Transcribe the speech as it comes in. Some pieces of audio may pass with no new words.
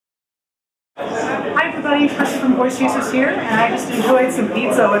Hi everybody, Chris from Voice Chasers here, and I just enjoyed some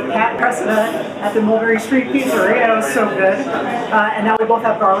pizza with Kat Cressida at the Mulberry Street Pizzaria. It was so good. And now we both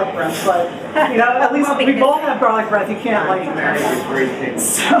have garlic breath, but you know, at least we both have garlic breath. You can't like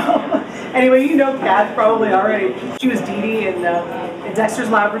so. Anyway, you know Kat probably already. She was Dee Dee in Dexter's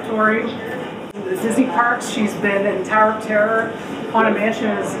Laboratory, the Disney parks. She's been in Tower of Terror, Haunted Mansion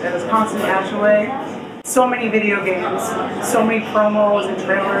as Constance Hatchaway. So many video games, so many promos and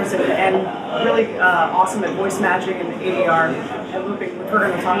trailers, and really awesome at voice matching and ADR and looping, which we're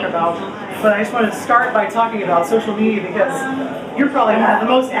going to talk about. But I just wanted to start by talking about social media because you're probably one of the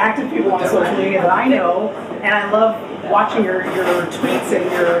most active people on social media that I know, and I love watching your tweets and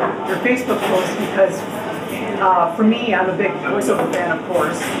your Facebook posts because for me, I'm a big voiceover fan, of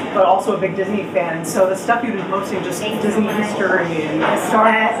course, but also a big Disney fan. And so the stuff you've been posting, just Disney history and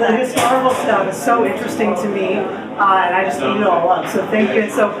the historical stuff is so interesting to me, and I just eat it all up. So thank you.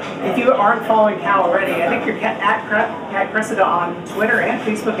 And so if you aren't following Cal already, I think you're at Kat Cressida on Twitter and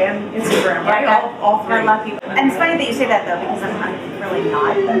Facebook and Instagram, right? All three. I love you. And it's funny that you say that though, because I'm really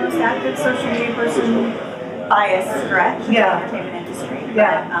not the most active social media person by a stretch in the entertainment industry.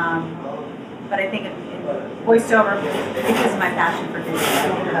 But I think voiceover, because of my passion for Disney, I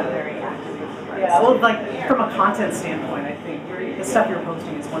think I'm very active. Yeah, well, like from a content standpoint, I think the stuff you're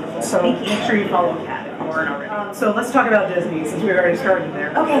posting is wonderful. So make sure you follow Kat if you aren't already. So let's talk about Disney since we've already started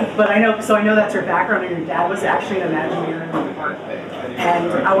there. Okay. But I know that's your background, and your dad was actually an Imagineer in the park.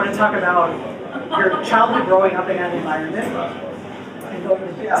 And I want to talk about your childhood growing up in that environment and going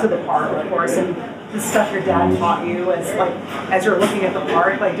to the park, of course, and the stuff your dad taught you as you're looking at the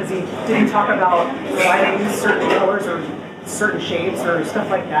park. Like, did he talk about lighting certain colors or certain shapes or stuff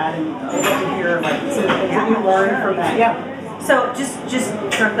like that? And I'd love to hear like some things that you learned from that. Yeah. So just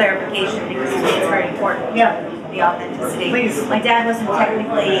for clarification, because to me it's very important. Yeah. The authenticity. Please. My dad wasn't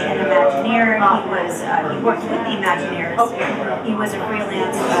technically an Imagineer. He worked with the Imagineers. Okay. He was a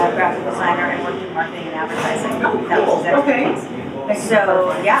freelance graphic designer and worked in marketing and advertising. Oh, that was his expertise. Okay.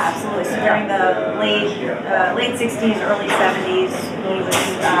 So yeah, absolutely. So during the late 60s, early 70s, he was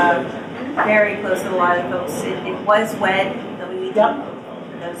very close to a lot of folks. It was WED, W-E-D,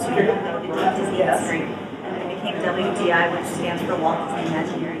 for those who know the Disney Imagineering, and then it became WDI, which stands for Walt Disney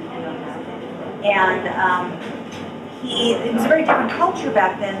Imagineering. And it was a very different culture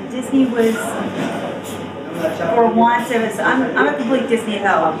back then. Disney was, for want of, I'm a complete Disney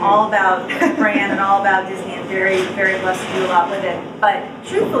hoe. I'm all about the brand and all about Disney, and very, very blessed to do a lot with it. But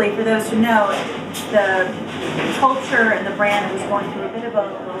truthfully, for those who know, the culture and the brand was going through a bit of a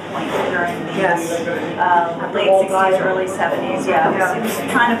low point during the late 60s, early 70s. Yeah, it was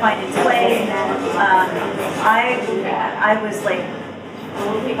trying to find its way. I was like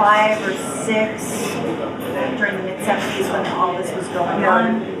 5 or 6 during the mid-70s when all this was going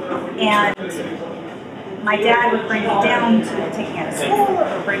on, and my dad would bring me down to take me out of school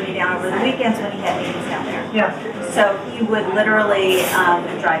or bring me down over the weekends when he had meetings down there. Yeah. So he would literally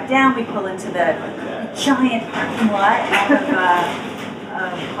drive down, we'd pull into the giant parking lot out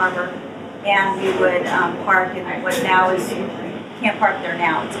of Harbor, and we would park in what now is, can't park there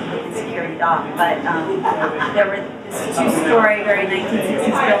now, it's completely security dock, but there were this 2-story, very 1960s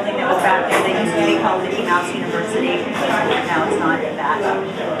building that was back there. They used to be called Mickey Mouse University, now it's not that.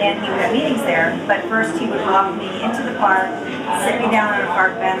 And he would have meetings there, but first he would walk me into the park, sit me down on a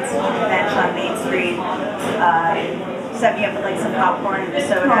park bench on Main Street, set me up with like some popcorn and a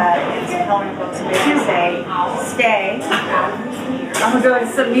soda and some coloring books, and basically say, stay. I'm going to go to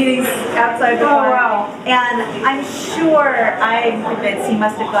some meetings outside the park. Wow. And I'm convinced he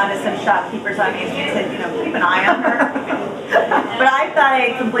must have gone to some shopkeepers on me and he said, you know, keep an eye on her. But I thought I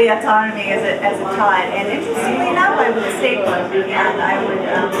had complete autonomy as a child. And interestingly enough, I would stay put and I would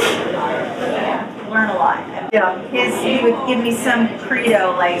learn a lot. Yeah. He would give me some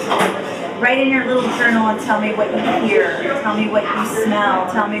credo like, write in your little journal and tell me what you hear, tell me what you smell,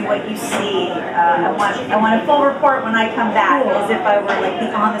 tell me what you see. I want a full report when I come back, as if I were like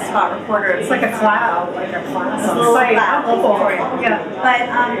the on-the-spot reporter. It's like a cloud, like a class. A little site. Yeah.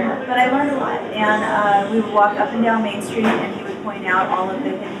 But I learned a lot, and we would walk up and down Main Street, and he would point out all of the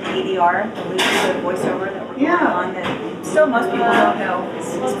hidden ADR, the loops of voiceover that were going on that still most people don't know is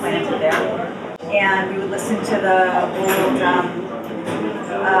planted there. And we would listen to the old.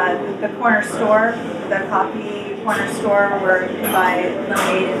 The corner store, the coffee corner store where you can buy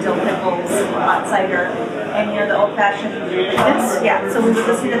lemonade and dill pickles, hot cider, and the old-fashioned hits. Yeah, so we would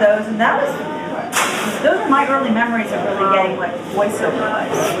listen to those, and those are my early memories of really getting what voiceover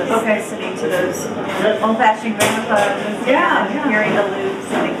was listening to those old-fashioned gramophones and hearing the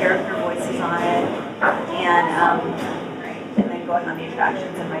loops and the character voices on it, and then going on the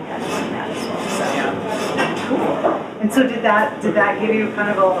attractions, and my dad was doing that as well. So. Cool. And so did that give you kind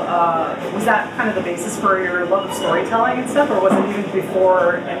of a, was that kind of the basis for your love of storytelling and stuff, or was it even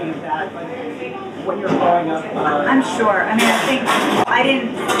before any of that, like when you were growing up? I'm sure. I mean, I think I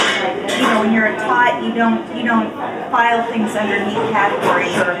didn't, you know, when you're a tot, you don't file things underneath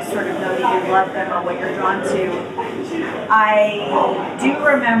categories or sort of know that you love them or what you're drawn to. I do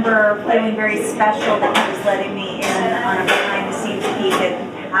remember feeling very special that he was letting me in on a behind-the-scenes peek at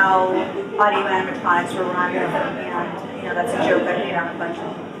how audio animatronics were run, and you know, that's a joke I made on a bunch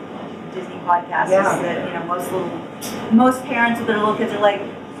of Disney podcasts. Yeah. Is that, you know, most parents with their little kids are like,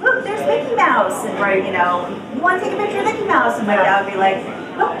 look, there's Mickey Mouse, and right, you know, you want to take a picture of Mickey Mouse, and my dad would be like,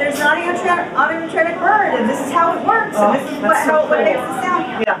 look, there's an audio-animatronic bird, and this is how it works, and this is how it makes the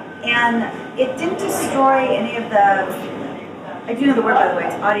sound. Yeah. And it didn't destroy any of the. I do know the word, by the way.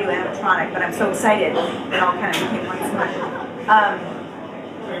 It's audio animatronic, but I'm so excited it all kind of became one smart.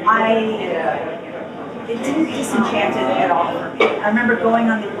 It didn't disenchant it at all for me. I remember going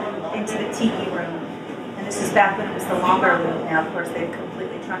into the tiki room, and this is back when it was the longer room. Now, of course, they've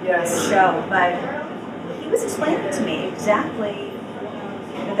completely truncated the show, but he was explaining to me exactly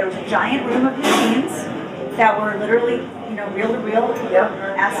that there was a giant room of machines that were literally, you know, reel-to-reel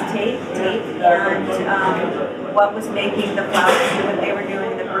acetate tape, and what was making the flowers do what they were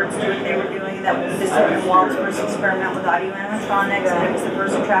doing, the birds do what they were doing, and that was this sort of Walt's first experiment with audio animatronics, and it was the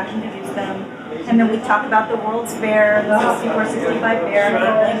first attraction to use them. And then we talked about the World's Fair, the 64, 65 Fair, and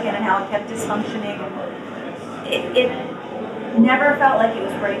Abe Lincoln, and how it kept dysfunctioning. It never felt like it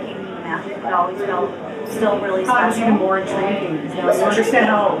was breaking the magic. It always felt still really special. It was even more intriguing because now you understand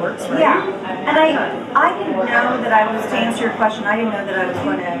how it works, right? Yeah, and I didn't know that I was, to answer your question, I didn't know that I was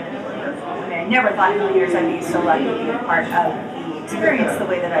going to, I mean, I never thought in a million years I'd be so lucky to be a part of the experience the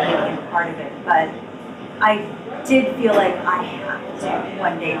way that I became a part of it, but I did feel like I have to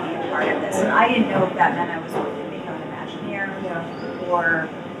one day be a part of this, and I didn't know if that meant I was going to become an Imagineer, or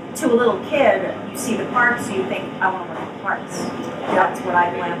to a little kid, you see the parks, so you think, I want to work in parks. That's what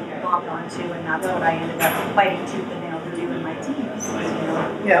I glommed onto, and that's what I ended up fighting tooth and nail to do in my teens. You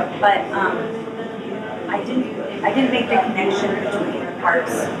know? Yeah. But I didn't make the connection between the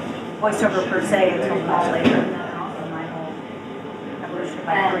parks, voiceover per se, until much later in my whole evolution of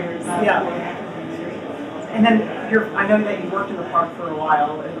my career. Yeah. And then I know that you worked in the park for a little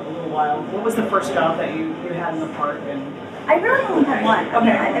while. What was the first job that you had in the park? And I really only had one.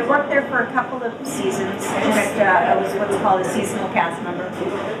 Okay. I worked there for a couple of seasons. I was what's called a seasonal cast member.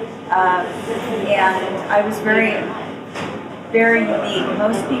 And I was very, very unique.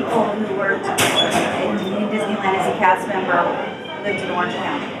 Most people who worked in Disneyland as a cast member lived in Orange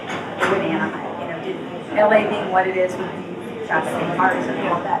County, or in Anaheim. You know, LA being what it is with the traffic and cars and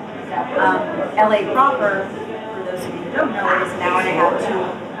all that. LA proper, for those of you who don't know, it is an hour and a half, 2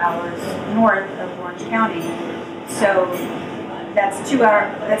 hours north of Orange County. So that's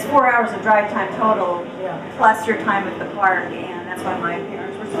 4 hours of drive time total, plus your time at the park, and that's why my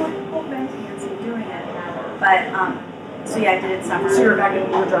parents were so open-handed and doing it. But so yeah, I did it summer. So you were driving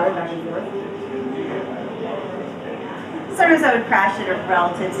back and forth? Sometimes I would crash at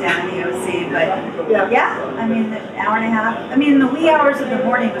relatives down in the OC, but yeah, I mean, the hour and a half. I mean, in the wee hours of the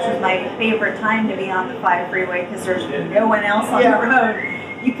morning, which was my favorite time to be on the 5 freeway because there's no one else on the road,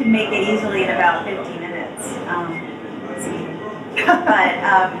 you can make it easily in about 50 minutes.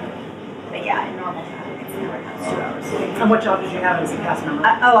 But yeah, in normal time, it's an hour and a half, 2 hours. And what job did you have as a cast member?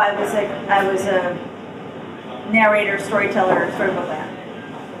 I was a narrator, storyteller, storybook land,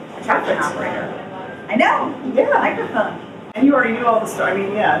 attraction operator. I know. Yeah, microphone. And you already knew all the stories. I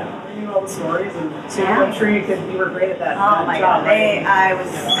mean, you knew all the stories, and so I'm sure you were great at that. Oh my job. God, I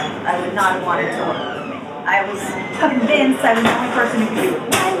would not have wanted to work with me. I was convinced I was the only person who could do it.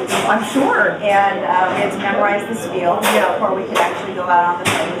 I'm sure. And we had to memorize the spiel before we could actually go out on the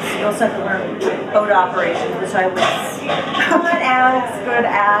boat. We also had to learn boat operations, which I was good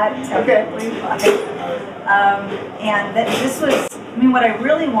at. Okay. And this was, I mean, what I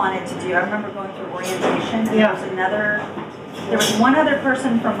really wanted to do, I remember going through orientation, and there was one other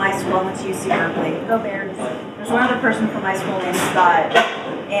person from my school, I went to UC Berkeley, go Bears. There was one other person from my school named Scott,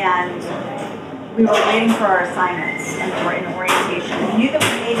 and we were waiting for our assignments, and we were in orientation. We knew that we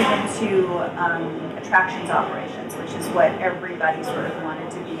made it into attractions operations, which is what everybody sort of wanted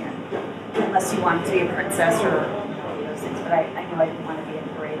to be in, unless you wanted to be a princess or those things, but I knew I didn't want to be in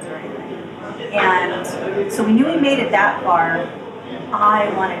parades or anything. And so we knew we made it that far. I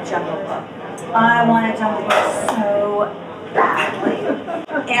wanted Jungle Book. I wanted Jungle Book so badly.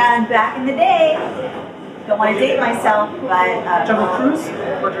 And back in the day, don't want to date myself, but Jungle Cruise?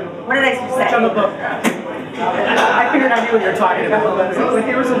 What did I say? Jungle Book. I figured I knew what you were talking about. With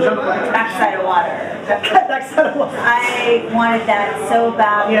the original Jungle Book. Backside of water. Backside of water. I wanted that so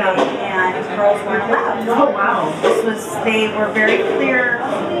badly, and girls weren't allowed. Oh wow. They were very clear.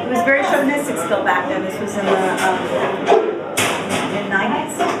 It was very chauvinistic still back then. This was in the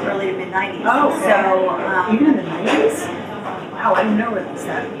mid-90s, early to mid-90s. Oh, okay. So even in the 90s? Wow, I didn't know it was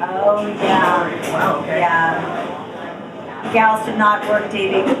that. Oh yeah. Wow. Okay. Yeah. Gals did not work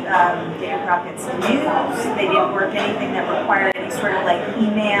David Crockett's news. They didn't work anything that required any sort of like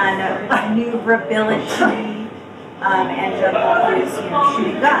He-Man maneuverability, and Jungle Cruise,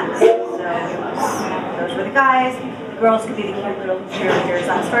 shooting guns. So those were the guys. The girls could be the cute little cheerleaders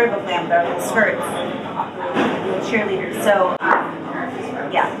on Storybook Land, their little skirts, little cheerleaders. So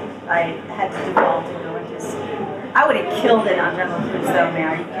yeah, I had to default to go into. I would have killed it on Jungle Cruise though, man.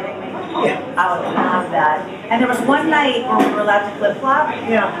 Are you kidding me? Yeah. I would love that. And there was one night where we were allowed to flip flop.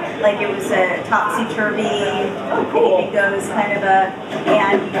 Yeah. Like it was a topsy turvy, anything goes kind of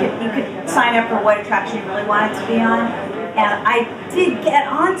and you could sign up for what attraction you really wanted to be on. And I did get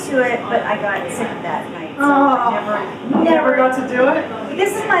onto it, but I got sick that night. So I never got to do it?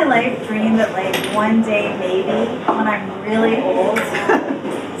 This is my life dream that like one day maybe when I'm really old,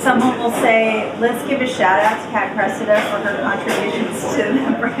 someone will say, let's give a shout out to Kat Cressida for her contributions to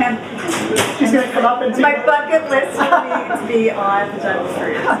the brand. She's going to come up and do my bucket list would be to be on the Jungle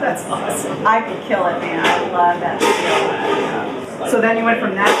Cruise. That's awesome. I could kill it, man. I love that skill. So then you went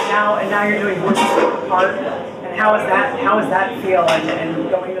from that and now you're doing Horses for the Park. And how is that feel? And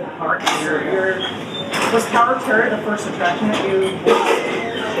going to the park? Was Tower of Terror the first attraction that you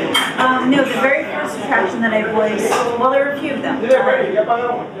no, the very first attraction that I voiced, well, there were a few of them.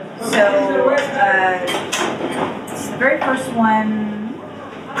 So the very first one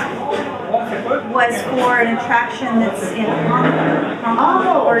was for an attraction that's in Hong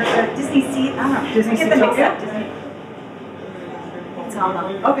Kong or Disney Sea. I don't know. Disney Sea. It's Hong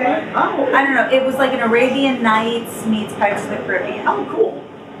Kong. Okay. Oh. I don't know. It was like an Arabian Nights meets Pirates of the Caribbean. Oh, cool.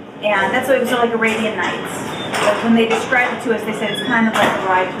 And that's what it was like Arabian Nights. But when they described it to us, they said it's kind of like a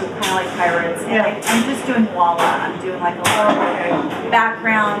ride through, kind of like Pirates. And I'm just doing Walla. I'm doing like a little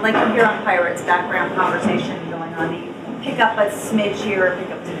background, like you hear on Pirates, background conversation going on. You pick up a smidge here or pick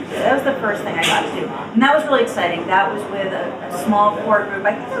up a smidge there. That was the first thing I got to do. And that was really exciting. That was with a small core group.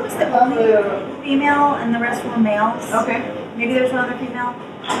 I think that was the only female and the rest were males. Okay. Maybe there's one other female.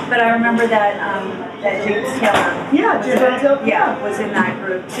 But I remember that that James Taylor, was in that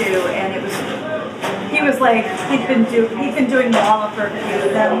group too, and he was like he'd been doing Walla for a few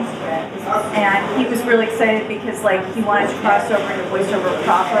of them, and he was really excited because like he wanted to cross over into voiceover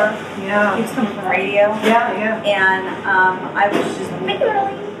proper. Yeah, he was coming from radio. Yeah. And I was just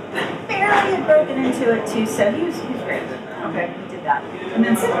barely had broken into it too, so he was great. Okay. That. And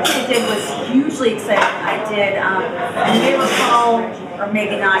then something I did was hugely exciting. I did, you may recall, or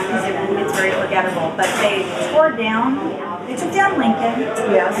maybe not because it's very forgettable, but they took down Lincoln,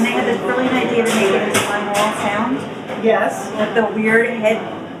 yes, and they had this brilliant idea to make it into binaural sound. Yes. With the weird head,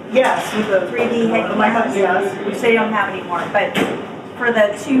 yes, with the 3D head cameras, yes, which they don't have anymore. But for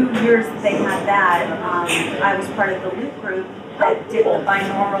the 2 years that they had that, I was part of the loop group that did the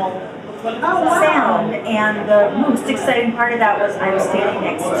binaural sound, and the most exciting part of that was I was standing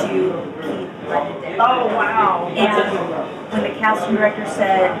next to Keith Bennett. Oh wow! And when the casting director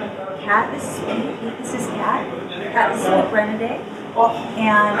said, "Kat, this is Kat. Kat, this is Keith Bennett,"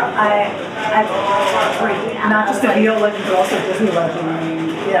 and I freaked out. Not just a VO legend, but also Disney legend.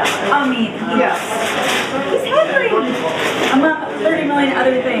 I mean, he's hendering among 30 million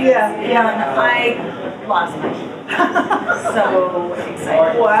other things. And I lost my shit. So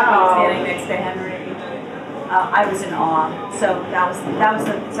excited. Wow. Standing next to Henry. I was in awe. So that was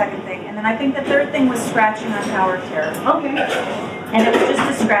the second thing. And then I think the third thing was scratching on Tower of Terror. Okay. And it was just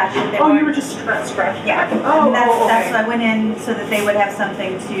a scratch. You were just scratching? Yeah. Oh, that's I went in so that they would have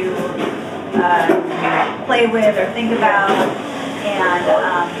something to play with or think about. And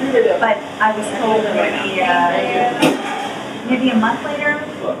but I was told maybe a month later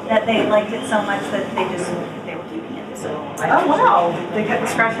that they liked it so much that they were keeping it. So wow! They kept the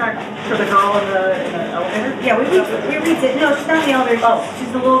scratch mark for the girl in the elevator. Yeah, we redid. No, she's not in the elevator.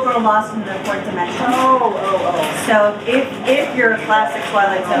 She's the little girl lost in the fourth dimension. So if you're a classic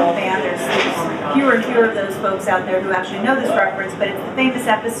Twilight Zone fan, there's fewer and fewer of those folks out there who actually know this reference. But it's the famous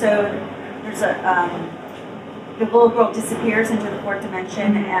episode. There's the little girl disappears into the fourth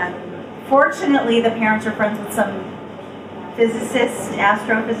dimension, and fortunately, the parents are friends with some physicist,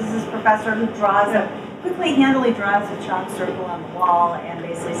 astrophysicist professor who handily draws a chalk circle on the wall and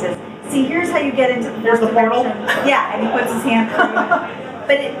basically says, "See, here's how you get into the fourth dimension." Portal? Yeah, and he puts his hand through.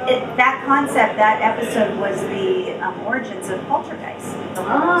 that concept, that episode was the origins of Poltergeist. The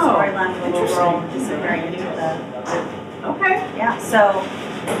whole storyline of the little girl disappearing into the... Okay. Yeah, so,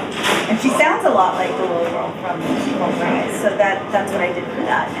 and she sounds a lot like the little girl from Mulberry, so that's what I did for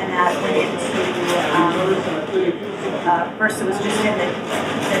that. And that went into, first it was just in the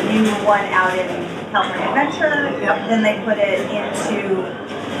new one out in California Adventure. Yep. Then they put it into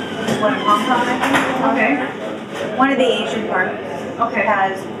one in Hong Kong, I think. Okay. One of the Asian parks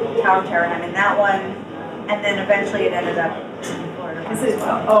has Tower of Terror, and I'm in that one. And then eventually it ended up in Florida.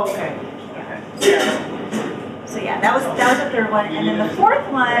 Okay. Yeah. So yeah, that was the third one, and then the fourth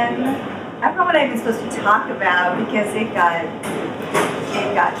one, I don't know what I'm even supposed to talk about because it got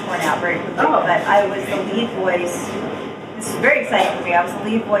torn out very quickly. But I was the lead voice. This is very exciting for me. I was the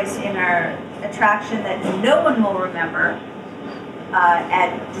lead voice in our attraction that no one will remember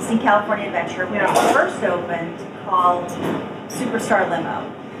at Disney California Adventure when it first opened, called Superstar Limo.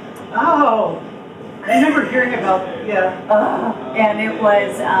 Oh, I remember hearing about and it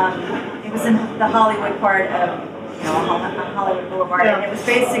was in the Hollywood part of Hollywood Boulevard, and it was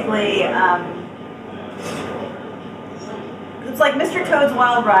basically it was like Mr. Toad's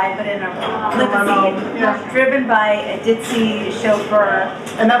Wild Ride, but in a limousine, driven by a ditzy chauffeur.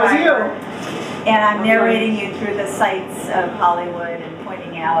 And that was you. And I'm narrating you through the sights of Hollywood and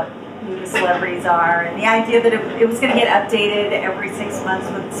pointing out who the celebrities are, and the idea that it was going to get updated every 6 months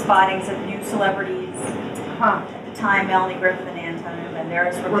with spottings of new celebrities. At the time, Melanie Griffith and Anton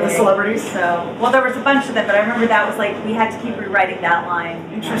Banderas were the celebrities. So, well, there was a bunch of them, but I remember that was like we had to keep rewriting that line.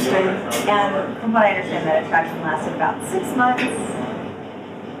 Interesting. And from what I understand, that attraction lasted about 6 months.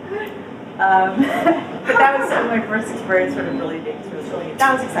 But that was my first experience, sort of really big. So it was really,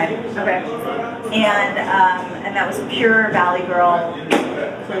 that was exciting. Okay. And that was pure Valley Girl,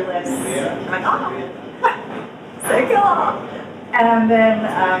 clueless. I'm like, so cool. And then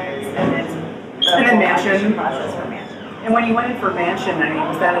Mansion. Process for Mansion. And when you went in for Mansion, I mean,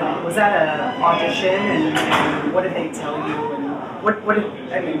 was that an audition? And what did they tell you?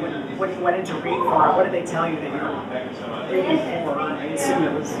 And when you went in to read for it, what did they tell you that you were reading for? I assume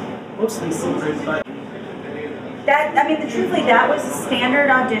it was mostly secret, but truthfully, that was a standard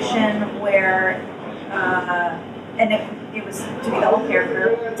audition where, and it was to be the whole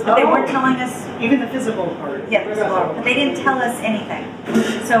character, but they weren't telling us even the physical part. Yeah, the physical part, but they didn't tell us anything.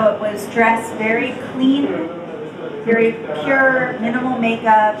 So it was dressed very clean, very pure, minimal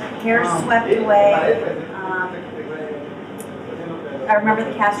makeup, hair swept away. I remember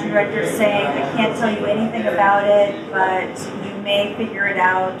the casting director saying, "I can't tell you anything about it, but you may figure it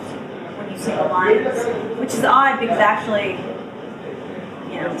out when you see the lines," which is odd because actually,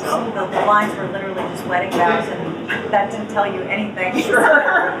 the lines were literally just wedding vows, and that didn't tell you anything. Sure.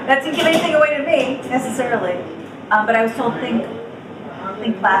 That didn't give anything away to me necessarily. But I was told think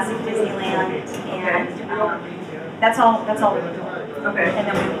classic Disneyland, and that's all we were doing. Okay. And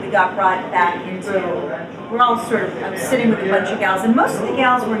then we got brought back into. We're all sort of. I was sitting with a bunch of gals, and most of the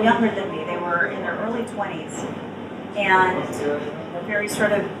gals were younger than me. They were in their early 20s, and very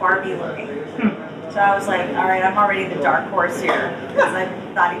sort of Barbie looking. So I was like, all right, I'm already the dark horse here because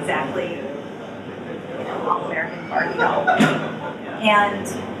I'm not exactly, all-American Barbie doll.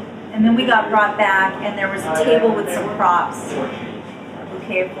 And then we got brought back, and there was a table with some props, a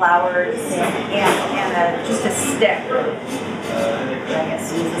bouquet of flowers, and just a stick. I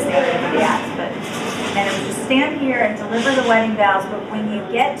guess was the standard for the act, and it was just stand here and deliver the wedding vows. But when you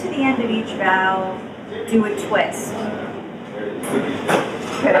get to the end of each vow, do a twist.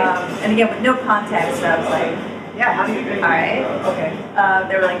 And again, with no context, I was like, yeah, how do you do it? All right. Okay.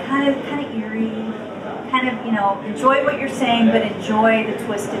 They were like kind of eerie, kind of, enjoy what you're saying, but enjoy the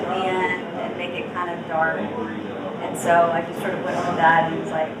twist at the end and make it kind of dark. And so I just sort of went with that and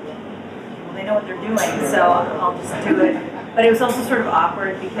was like, well, they know what they're doing, so I'll just do it. But it was also sort of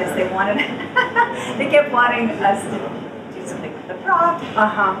awkward because they kept wanting us to do something with the prop,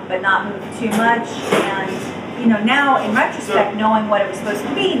 but not move too much. And now in retrospect, knowing what it was supposed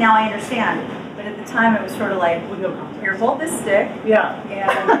to be, now I understand. But at the time, it was sort of like, here, hold this stick. Yeah.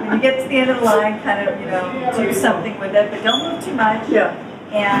 And when you get to the end of the line, kind of, do something with it, but don't move too much. Yeah.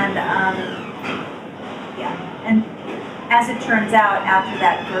 And, And as it turns out, after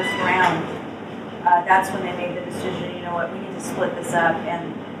that first round, that's when they made the decision, you know what, we need to split this up.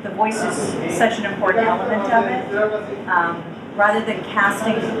 And the voice is such an important element of it. Rather than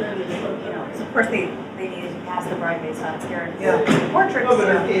casting, so of course they needed to cast the bride based on Karen's portrait.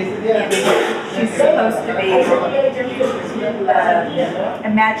 And she's supposed to be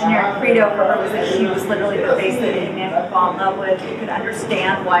imaginary credo for her was that she was literally the face that any man could fall in love with. You could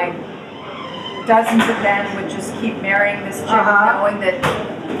understand why dozens of men would just keep marrying this chick, knowing that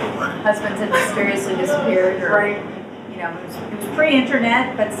husbands had mysteriously disappeared, or you know, it was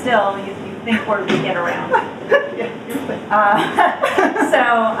pre-internet, but still, you think word would get around.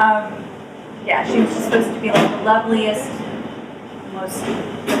 Yeah, she was just supposed to be like the loveliest, most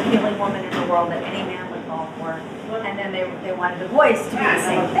appealing woman in the world that any man would fall for. And then they wanted the voice to be the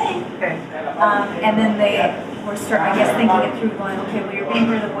same thing. And then they were I guess, thinking it through, going, okay, well, you're going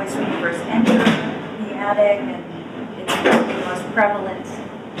to hear the voice when you first enter the attic, and it's going to be the most prevalent.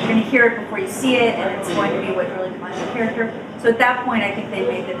 You're going to hear it before you see it, and it's going to be what really defines the character. So at that point, I think they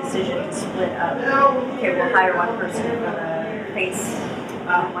made the decision to split up. Okay, we'll hire one person for the face,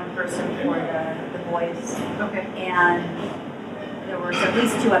 one person for the voice. Okay. And there was at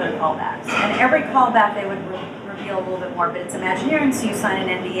least 2 other callbacks. And every callback they would reveal a little bit more, but it's Imagineering, so you sign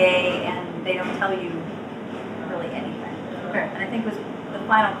an NDA and they don't tell you really anything. Okay. And I think it was the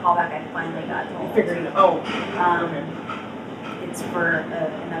final callback I finally got told. You figured it out. Okay. It's for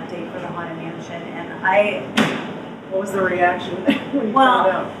an update for the Haunted Mansion, and what was the reaction when you found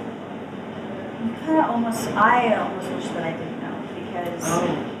out? I almost wish that I didn't know, because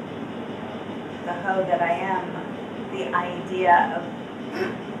the hoe that I am, the idea of,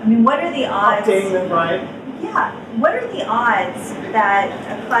 I mean, what are the odds? Updating the bride. Yeah, what are the odds that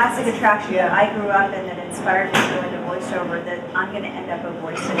a classic attraction that I grew up in that inspired me to go into voiceover, that I'm going to end up a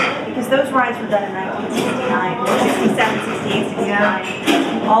voice in it? Because those rides were done in 1969, 67, 68,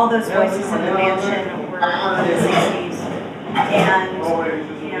 69. All those voices in the mansion were in the 60s. And,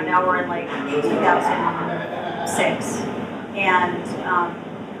 you know, now we're in like 2006. And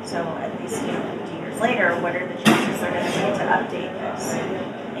so at least, you know, 50 years later, what are the chances they're going to need to update this?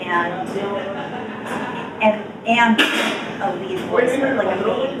 And a lead voice, like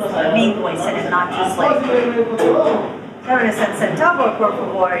a main voice in it, not just like Centavo, por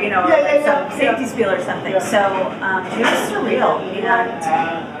favor, you know, some safety spiel or something. So it was surreal, and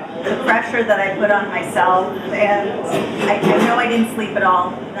the pressure that I put on myself, and I know I didn't sleep at all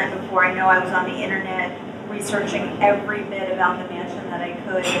the night before. I know I was on the internet researching every bit about the mansion that I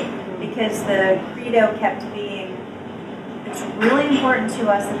could, because the credo kept being, it's really important to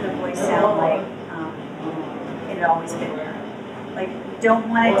us that the voice sound like it had always been there. Like, we don't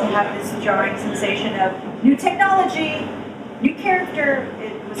want it to have this jarring sensation of new technology, new character.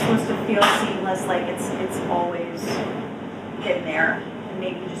 It was supposed to feel seamless, like it's always been there. And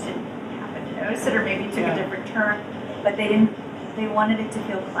maybe you just didn't happen to notice it, or maybe you took a different turn. But they didn't. They wanted it to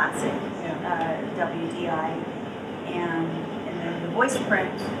feel classic, WDI, and then the voice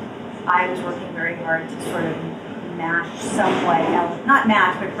print. I was working very hard to sort of mash somewhat, not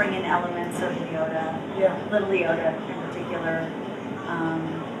mash, but bring in elements of Leota, Little Leota in particular.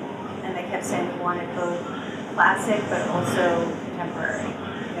 And they kept saying we wanted both classic but also contemporary.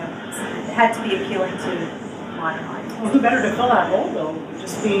 It had to be appealing to modern audiences. Well, who better to fill that role, though,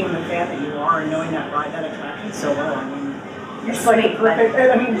 just being the fan that you are and knowing that ride, that attraction so well. I mean, you're it's sweet, like perfect. I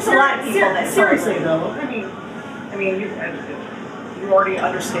mean, there's a lot of people that seriously though. I mean, you already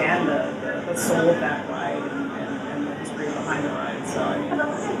understand the soul of that ride and the history behind the ride. So I mean, a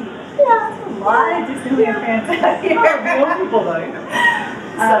lot of Disneyland fans. More people though. You know.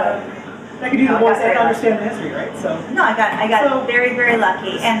 So I could do the voice and understand the history, right? So no, I got very, very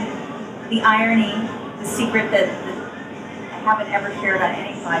lucky. And the irony, the secret that I haven't ever shared on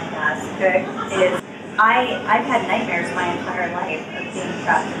any podcast, is I've had nightmares my entire life of being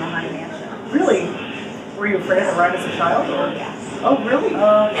trapped in a haunted mansion. Really? Were you afraid of the ride as a child? Or? Yeah. Oh, really?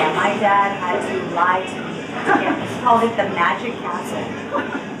 Oh, yeah. My dad had to lie to me. He called it the Magic Castle.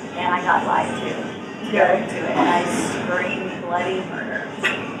 And I got lied to go into it. And I screamed bloody murder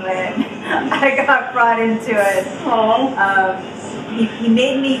when I got brought into it. He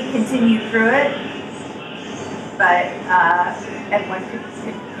made me continue through it. But, and one could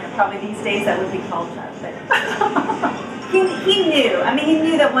probably these days that would be culture. But he knew. I mean, he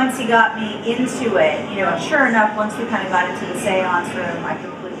knew that once he got me into it, you know, and sure enough, once we kind of got into the seance room, I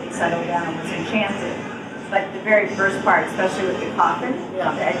completely settled down and was enchanted. But the very first part, especially with the coffin,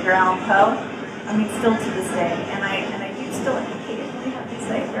 the Edgar Allan Poe, I mean, still to this day, and I do still occasionally have to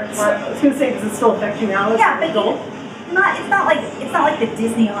say very far. I was going to say, does it still affect you now as an adult? It's not like the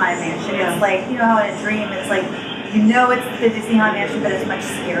Disney Haunted Mansion. It's like, you know how in a dream it's like, you know it's the Disney Haunted Mansion, but it's much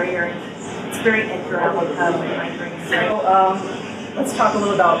scarier. It's very Edgar Allan Poe in my dreams. So let's talk a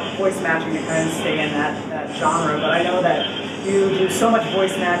little about voice matching to kind of stay in that genre. But I know that you do so much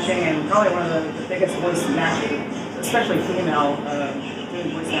voice matching, and probably one of the biggest voice matching, especially female,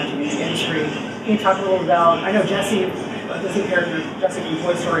 doing voice matching in the industry. Can you talk a little about? I know Jessie, Disney character Jessie from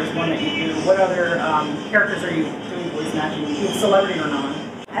Toy Story is one that you do. What other characters are you doing voice matching, celebrity or non?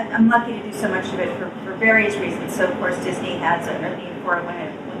 I'm lucky to do so much of it for various reasons. So of course Disney has a need for it when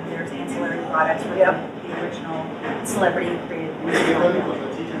there's ancillary products for the original celebrity created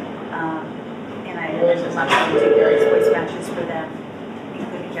and I'm lucky to do various voice matches for them,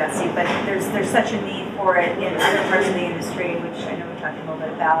 including Jessie. But there's such a need for it in other parts of the industry, which I know we're talking a little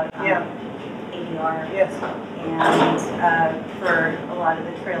bit about. ADR. Yes. And for a lot of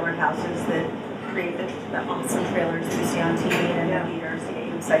the trailer houses that create the awesome trailers that you see on TV and in the theaters to get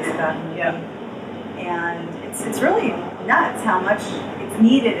you excited about the movie. And it's really nuts how much it's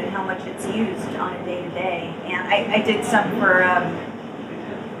needed and how much it's used on a day-to-day. And I did some for,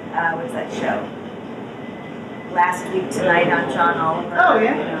 what's that show? Last Week Tonight on John Oliver. Oh,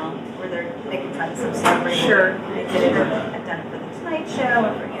 yeah. You know, where they're making fun of some celebrity. Sure. They did it. I've done it for the Tonight Show,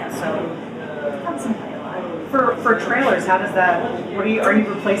 or for, you know, so it comes and play a lot. For trailers, how does that? Are you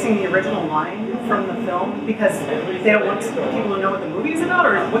replacing the original line from the film because they don't want people to know what the movie is about,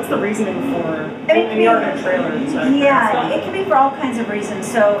 or what's the reasoning for any other trailers? Yeah, it can be for all kinds of reasons.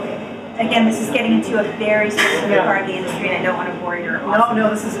 So again, this is getting into a very specific part of the industry, and I don't want to bore your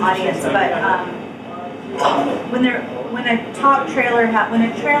this is audience, but. When a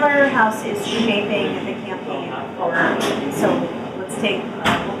trailer house is shaping the campaign for, so let's take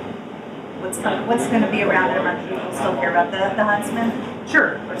what's going to be around in a month. People still care about the Huntsman,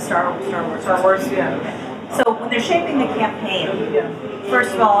 sure, or Star Wars, yeah. So when they're shaping the campaign,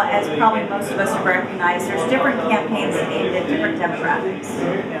 first of all, as probably most of us have recognized, there's different campaigns aimed at different demographics,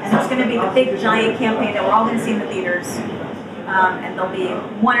 and there's going to be the big giant campaign that we're all going to see in the theaters. And there'll be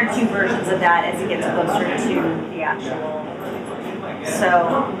one or two versions of that as it gets closer to the actual. So,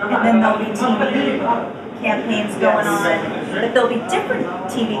 and then there'll be TV campaigns going on, but there'll be different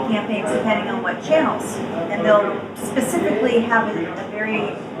TV campaigns depending on what channels. And they'll specifically have a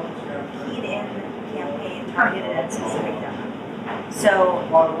very keyed-in campaign targeted at specific demo. So,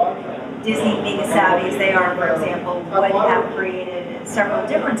 Disney, being as savvy as they are, for example, would have created several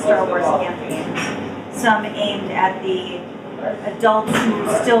different Star Wars campaigns. Some aimed at the adults who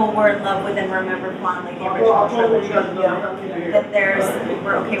still were in love with and remember fondly the original trilogy. That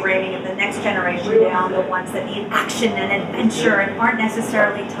we're aiming at the next generation down, the ones that need action and adventure and aren't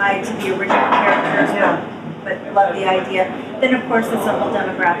necessarily tied to the original characters, but love the idea. Then of course there's a whole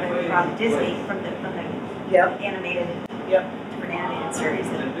demographic from Disney, from the animated, different animated series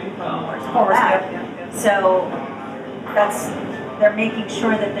that Clone Wars and all that. So they're making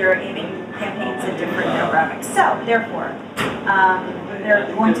sure that they're aiming campaigns at different demographics. So, therefore, they're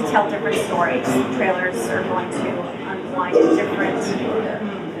going to tell different stories. Trailers are going to unwind a different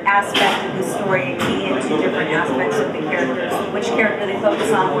aspect of the story and key into different aspects of the characters, which character they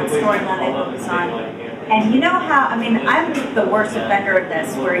focus on, what storyline they focus on. And you know how, I mean, I'm the worst offender of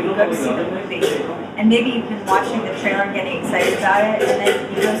this, where you go to see the movie, and maybe you've been watching the trailer and getting excited about it, and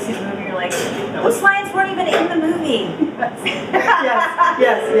then you go see the movie and you're like, those lines weren't even in the movie.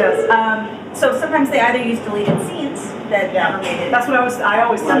 yes. So sometimes they either use deleted scenes that never made it. That's what I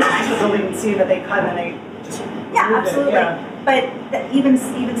always thought, it's just a deleted scene that they cut and they just absolutely. But even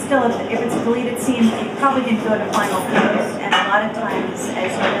still, if it's a deleted scene, you probably didn't go to final post. And a lot of times,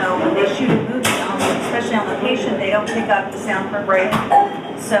 as you know, when they shoot a movie, especially on location, they don't pick up the sound for a break.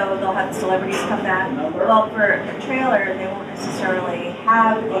 So they'll have the celebrities come back. Well, for a trailer, they won't necessarily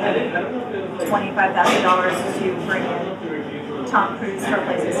have the $25,000 to bring in Tom Cruise for a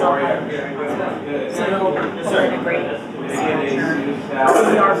place to sell it. So they'll integrate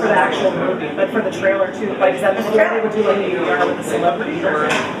ADR for the actual movie, but for the trailer too. Like, is that the trailer they would do like ADR with a celebrity, or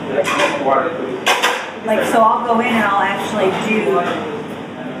like, so I'll go in and I'll actually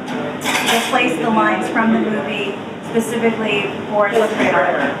replace the lines from the movie specifically for the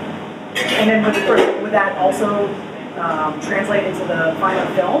trailer. And then would that also translate into the final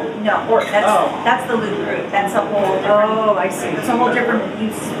film? No, that's the loop group. That's a whole. I see. It's a whole different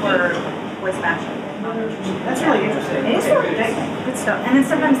use for voice matching. That's really interesting. It is really good stuff. And then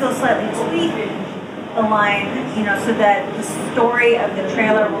sometimes they'll slightly tweak the line, so that the story of the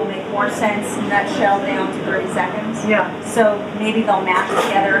trailer will make more sense, nutshell down to 30 seconds. Yeah. So maybe they'll match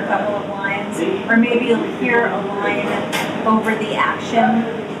together a couple of lines, or maybe you'll hear a line over the action,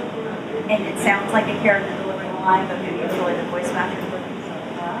 and it sounds like a character delivering a line, but maybe it's really the voice matcher.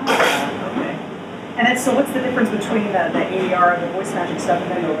 Okay. And then, so what's the difference between the ADR and the voice matching stuff,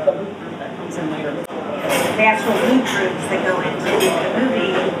 and then the loop group that comes in later? The actual loop groups that go into the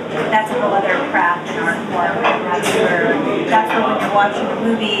movie, that's a whole other craft and art form. That's where when you're watching a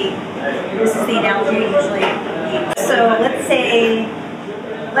movie, this is the analogy I usually use. So let's say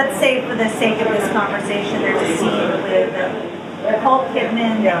for the sake of this conversation, there's a scene with Nicole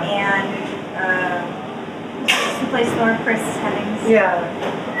Kidman and who plays Thor, Chris Hemmings. Yeah.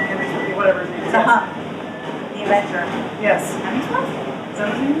 whatever his name is. The Avenger. Yes. That means what? Is that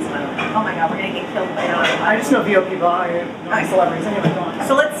what it means? Oh my God, we're gonna get killed by I just know VO people, not celebrities. Anyway, go on.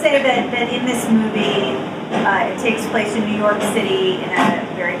 So let's say that in this movie, it takes place in New York City in a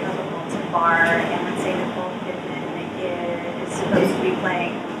very cosmopolitan bar, and let's say Nicole Kidman is supposed to be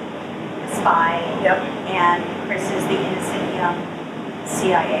playing a spy, and Chris is the innocent young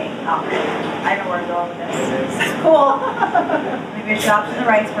CIA operative. I don't know where to go with this. This is cool. Maybe I should opt for the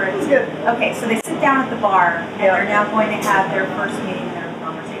rights for it. It's good. Okay, so they sit down at the bar, and they're now going to have their first meeting, their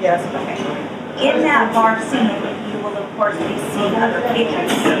conversation. Yes. Okay. In that bar scene, you will of course be seeing other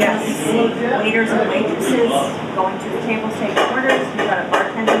patrons. Yes. You see waiters and waitresses going to the tables taking orders. You've got a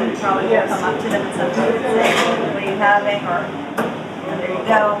bartender who probably will come up to them at some point and say, "What are you having?" Or, "There you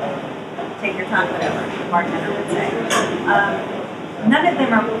go. Take your time," whatever the bartender would say. None of them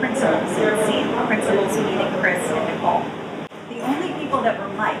are principals in the scene. Principals meeting Chris and Nicole. The only people that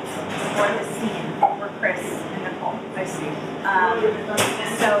were mic'd for the scene were Chris and Nicole. I see.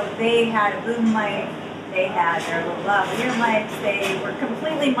 So they had a boom mic, they had their little lavalier mics, they were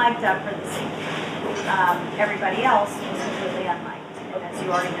completely mic'd up for the scene. Everybody else was completely unmic'd. And as you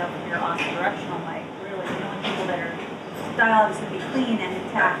already know from your omnidirectional mic, really the only people that are dialed is going to be clean and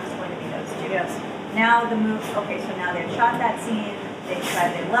intact is going to be those two. Yes. Now the move, okay, so now they've shot that scene, they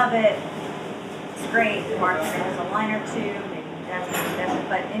decide they love it, it's great, the marketer has a line or two, maybe that's it,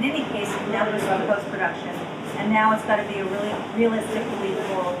 but in any case, now there's some post-production, and now it's got to be a really realistic,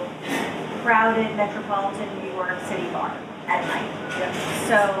 believable, crowded metropolitan New York City bar at night.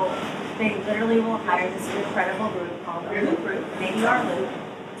 So they literally will hire this incredible group called a Loop Group, maybe our Loop,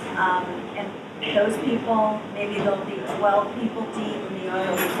 and those people, maybe they'll be 12 people deep, maybe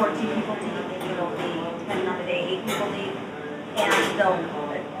they'll be 14 people deep, maybe they'll be, depending on the day, 8 people deep, and they'll,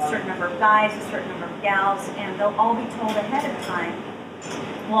 a certain number of guys, a certain number of gals, and they'll all be told ahead of time.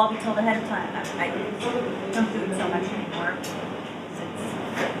 We'll all be told ahead of time. I don't do it so much anymore, since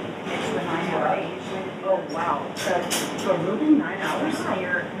it's to a 9-hour day usually. Oh, wow. So moving 9 hours? Yeah,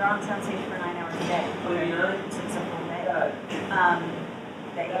 you're on soundstage for 9 hours a day. So it's a full day.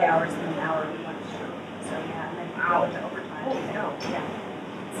 The 8 hours and an hour of lunch. So yeah, and then you go into overtime. Oh, no. Yeah.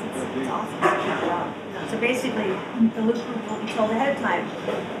 It's awesome. So basically, the Loop Group will be told ahead of time.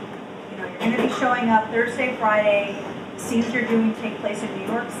 You know, you're going to be showing up Thursday, Friday. The scenes you're doing take place in New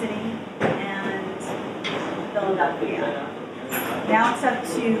York City and Philadelphia. Now it's up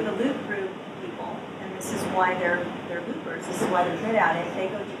to the Loop Group people, and this is why they're loopers. This is why they're good at it. They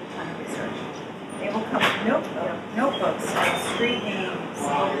go do a ton of research. They will come with notebooks, street names,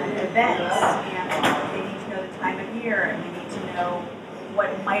 events, and they need to know the time of year, and they need to know what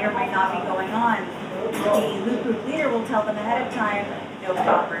might or might not be going on. The Loop Group leader will tell them ahead of time, no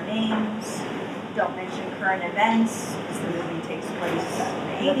proper names, don't mention current events, because the movie takes place in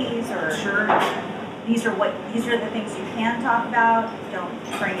the 80s, or sure. These are the things you can talk about. Don't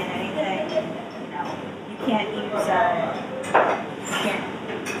bring in anything. You know, you can't use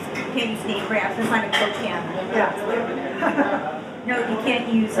name brands. It's not a Coke can. Yeah. No, you can't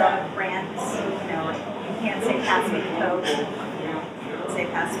use brands. You know, you can't say pass me the Coke. You know, you can say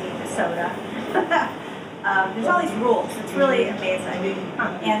pass me the soda. There's all these rules. It's really amazing.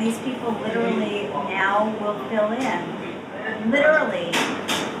 And these people literally now will fill in, literally,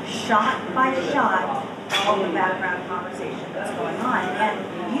 shot by shot, all the background conversation that's going on. And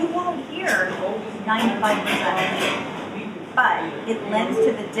you won't hear 95% of it. But it lends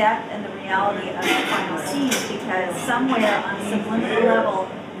to the depth and the reality of the final scenes, because somewhere on some subliminal level,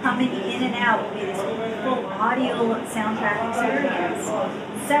 coming in and out will be this full audio soundtrack experience,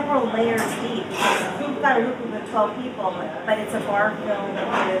 several layers deep. You've got a loop of 12 people, but it's a bar filled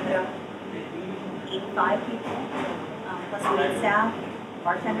with 85 people, plus wait staff,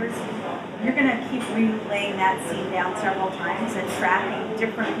 bartenders. You're going to keep relaying that scene down several times and tracking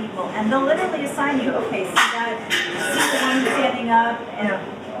different people. And they'll literally assign you, okay, see the one standing up, and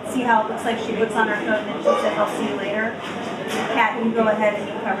see how it looks like she puts on her coat and then she says, I'll see you later. Kat, you go ahead and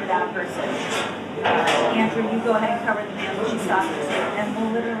you cover that person. Andrew, you go ahead and cover the man when she stops her scene. And we'll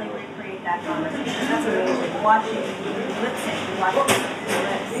literally recreate that conversation. That's amazing. Watching lip sync, watching the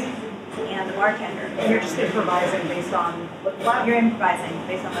lips. And the bartender. And you're just improvising based on what lab. You're improvising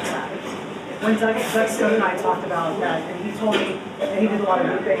based on what's happening. When Doug Stone and I talked about that, and he told me that he did a lot of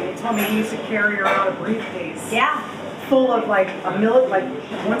looping, he told me he used to carry around a briefcase. Yeah. Full of like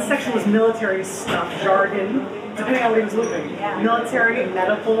one section was military stuff, jargon, depending on what he was looping. Yeah. Military,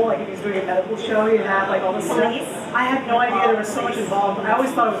 medical, like if he was doing a medical show, he'd have like all this Police. stuff. I had no idea there was so much involved. I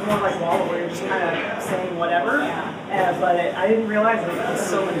always thought it was more like Walla, where you're just kind of saying whatever. Yeah. But I didn't realize it was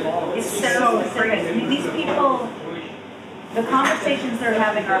so involved. It's so specific. I mean, these people, the conversations they're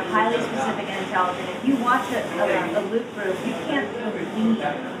having are highly specific and intelligent. If you watch a loop group, you can't believe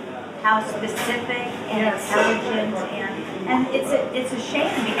how specific and intelligent, and it's a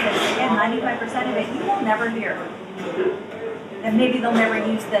shame because again, 95% of it you will never hear. And maybe they'll never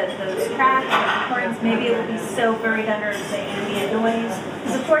use those tracks or recordings. Maybe it will be so buried under the ambient noise.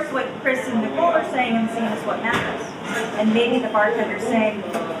 Because of course what Chris and Nicole are saying and seeing is what matters. And maybe the bartender's saying,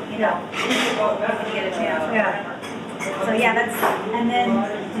 you know, if you get a chance or whatever. So yeah, that's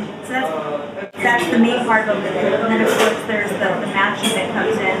the main part of it. And then of course there's the matching that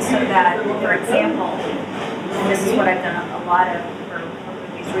comes in so that, for example, and this is what I've done a lot of for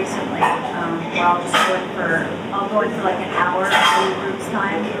movies recently, where I'll go in for like an hour of the group's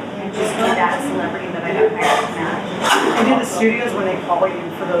time and just do that celebrity that I got hired to match. And do the studios, when they call you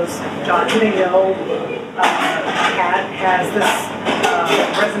for those jobs, do they know Kat has this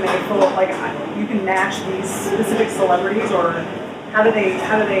resume full of, like, you can match these specific celebrities, or how do they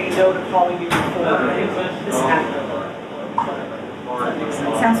know to call you for this actor? It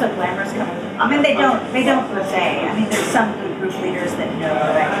sounds so glamorous coming. I mean, they don't per se. I mean, there's some group leaders that know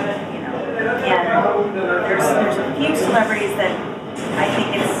that, you know, and there's a few celebrities that I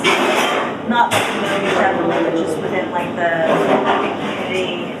think it's not like generally, but just within like the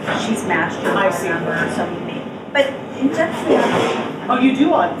community, she's matched her number, so maybe. But in general, oh, you do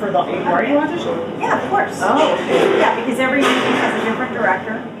for the audition? Yeah, of course. Oh, okay. Yeah, because every movie has a different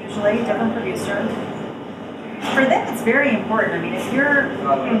director, usually a different producer. For them, it's very important. I mean, if you're,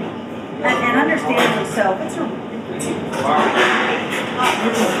 and understandably so, if it's a movie star that you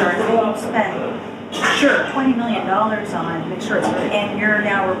spend $20 million on, make sure it's right, and you're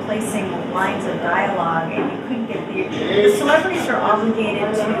now replacing lines of dialogue, and you couldn't get the celebrities are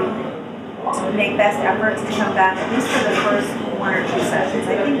obligated to make best efforts to come back at least for the first 1 or 2 sessions.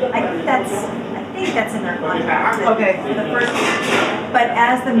 I think that's in their contract. Okay. The first, but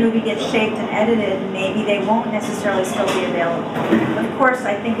as the movie gets shaped and edited, maybe they won't necessarily still be available. Of course,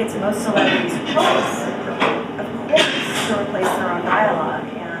 I think it's most celebrities' choice, of course, to replace their own dialogue,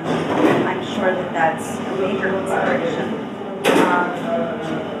 and I'm sure that that's a major consideration.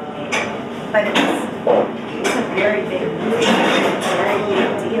 But it's a very big movie. It's a very big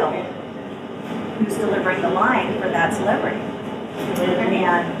deal. Who's delivering the line for that celebrity?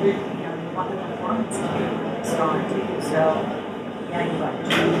 And you want the performance to be really strong too. So yeah, you got to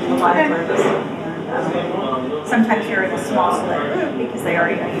do a lot of purpose. And sometimes you're in a small select group because they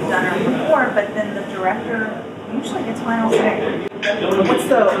already know you've done it before, but then the director usually gets final say.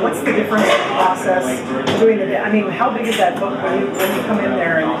 What's the difference in the process doing the? I mean, how big is that book when you come in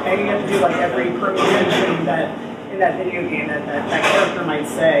there and you have to do like every permutation in that video game that character might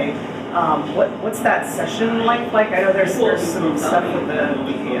say? What's that session like? I know there's some stuff with the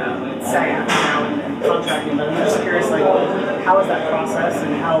SAG now and contracting, but I'm just curious, like, how is that process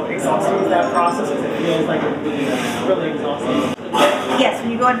and how exhausting is that process? Because it feels like it's really exhausting. Yes,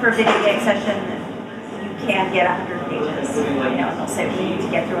 when you go in for a video game session, you can get 100 pages. And they'll say we need to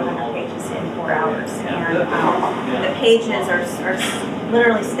get through 100 pages in 4 hours, and the pages are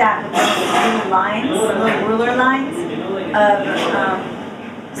literally stacked with little lines, little ruler lines of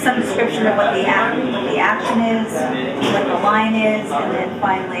some description of what the action is, what the line is, and then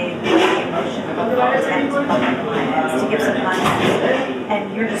finally what the emotion of the content behind the line is, to give some context.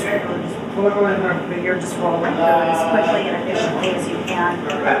 And you're just rolling through it as quickly and efficiently as you can.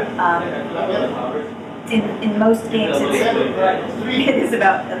 In most games, it's a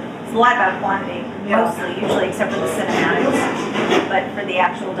lot about quantity, mostly, usually, except for the cinematics. But for the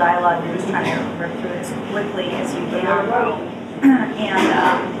actual dialogue, you're just trying to rip through it as quickly as you can. And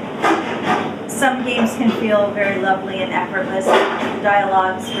some games can feel very lovely and effortless. The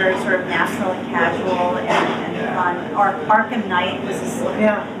dialogue's very sort of natural and casual and fun. Arkham Knight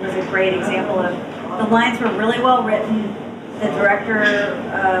was a great example of, the lines were really well written. The director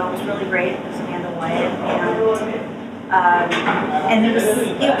was really great. It was Amanda Wyatt, and it was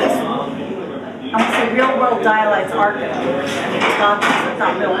I want to say real world dialogue. It's Arkham. I mean, it's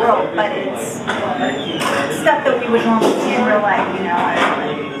not real world, but it's stuff that we would normally see in real life.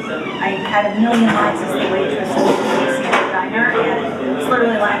 I had a million lines as the waitress at the diner, and it's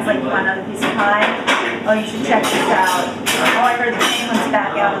literally lines like, "You want another piece of pie? Oh, you should check this out. Oh, I heard the penguin's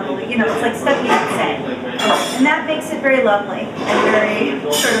back out on the league." It's like stuff you can say, and that makes it very lovely and very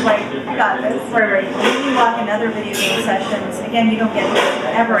sort of like, "I got this." Where when you walk in other video game sessions, again, you don't get this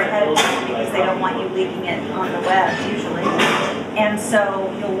ever ahead of time because they don't want you leaking it on the web usually, and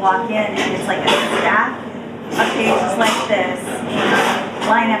so you'll walk in and it's like a stack of pages like this, and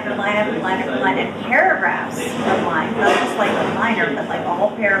line after line after line after line, and paragraphs of lines, not just like a liner, but like a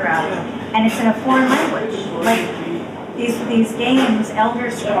whole paragraph, and it's in a foreign language. Like, these games,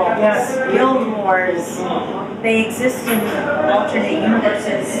 Elder Scrolls, Yes. Guild Wars, they exist in alternate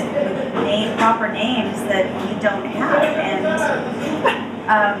universes with proper names that we don't have. And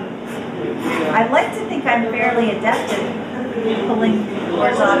I like to think I'm fairly adept at pulling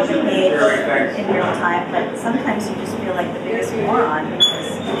words off the page in real time, but sometimes you just feel like the biggest moron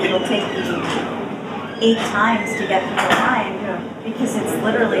because it'll take you 8 times to get through the line because it's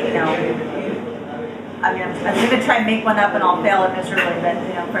literally, you know, I mean, I'm going to try and make one up and I'll fail it miserably, but,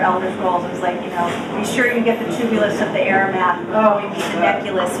 you know, for Elder Scrolls, it was like, you know, be sure you get the tubulus of the air map before you meet the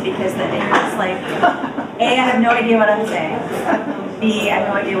nebulous, because then you're just like, A, I have no idea what I'm saying. B, I have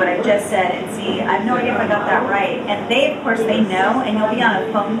no idea what I just said, and C, I have no idea if I got that right. And they, of course, they know, and you'll be on a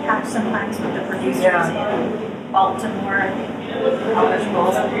phone patch sometimes with the producers in Baltimore, Elder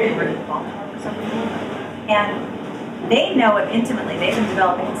Scrolls, in Baltimore or something. And they know it intimately. They've been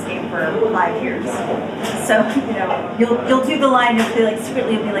developing this game for 5 years. So, you know, you'll do the line, you'll be like,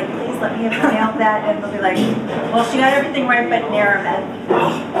 secretly you'll be like, please let me have nailed that, and they'll be like, well, she got everything right but Naramet.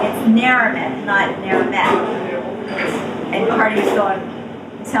 It's Naramet, not Naramet. And Cardi's going,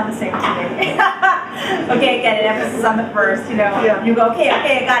 you sound the same to me. Okay, get it, emphasis on the first, you know. Yeah. You go, okay,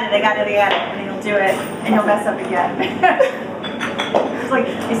 I got it. And then you'll do it, and you'll mess up again. It's like,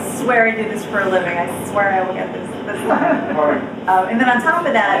 I swear I do this for a living. I swear I will get this time. And then on top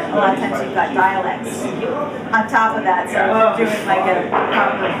of that, a lot of times you've got dialects. On top of that, so if you're doing like a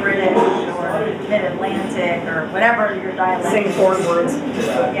proper British or mid-Atlantic or whatever your dialect is. Same foreign words.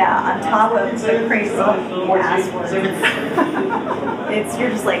 Yeah, on top of the crazy ass words. It's,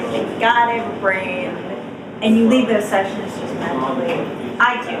 you're just like, thank God I have a brain. And you leave those sessions just mentally.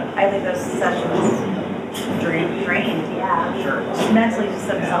 I leave those sessions drained, yeah. Sure. Just mentally just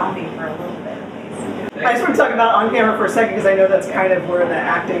a zombie for a little bit at least. I just want to talk about on camera for a second because I know that's kind of where the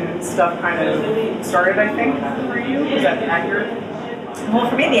acting stuff kind of started, I think, for you. Is that accurate? Well,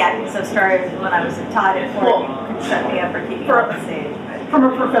 for me, the acting stuff started when I was a tot at 4. You could shut me up for keeping on the stage. From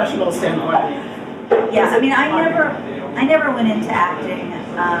a professional standpoint. Yeah, I mean, I never went into acting,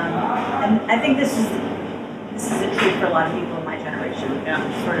 and I think this is a treat for a lot of people in my generation. Yeah.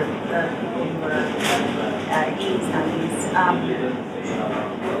 Sort of the people who were 80s, 90s.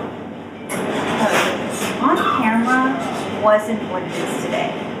 On camera wasn't what it is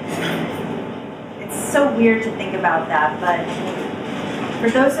today. It's so weird to think about that, but for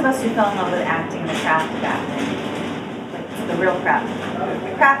those of us who fell in love with acting, the craft of acting, like the real craft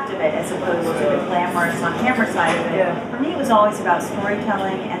of it, as opposed to the glamorous on camera side of it, for me it was always about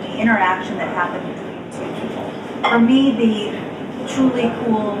storytelling and the interaction that happened between two people. For me, the truly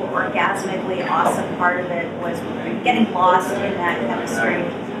cool, orgasmically awesome part of it was getting lost in that chemistry.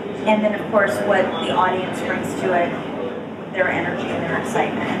 And then, of course, what the audience brings to it, their energy and their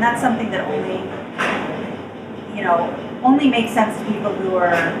excitement. And that's something that only makes sense to people who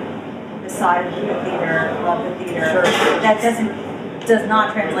are beside of the theater, love the theater. Sure. That does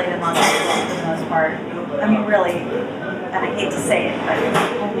not translate in Los Angeles for the most part. I mean, really, and I hate to say it, but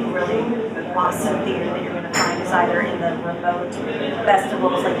the only really awesome theater that you're going to find is either in the remote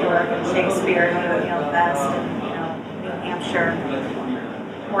festivals like Europe and Shakespeare, New Fest, and New Hampshire,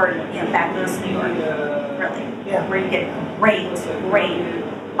 or back east New York, really, where you get great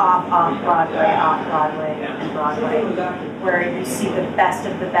off Broadway, and Broadway, where you see the best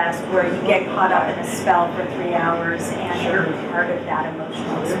of the best, where you get caught up in a spell for 3 hours and you're part of that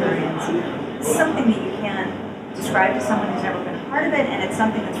emotional experience. It's something that you can't describe to someone who's never been a part of it, and it's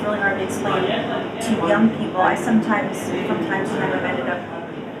something that's really hard to explain to young people. I sometimes, from time to time, I've ended up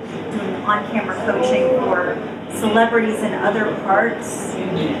doing on-camera coaching for celebrities in other parts,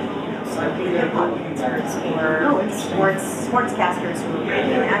 celebrity hip-hop dancers or sportscasters who are great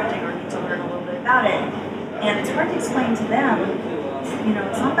in acting or need to learn a little bit about it. And it's hard to explain to them,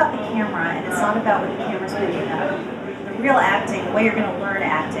 it's not about the camera and it's not about what the camera's picking up. The real acting, the way you're going to learn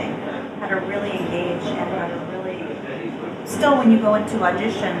acting, how to really engage and how to really, still when you go into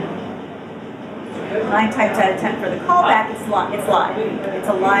audition, 9 times out of 10 for the callback, it's live. It's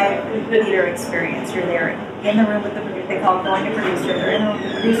a live theater experience. You're there in the room with the producer. They call it going to producer. They're in the room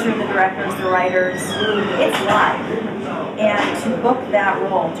with the producer, the directors, the writers. It's live. And to book that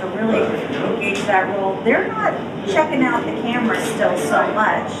role, to really engage that role, they're not checking out the camera still so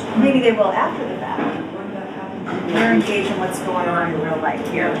much. Maybe they will after the fact. They're engaging what's going on in real life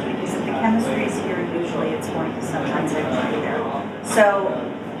here. Because if the chemistry is here, usually it's going to sometimes actually be there. So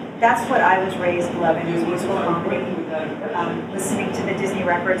that's what I was raised loving, was musical comedy. Listening to the Disney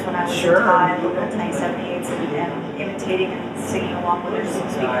records when I was a child, the little tiny 78s, and imitating and singing along with her,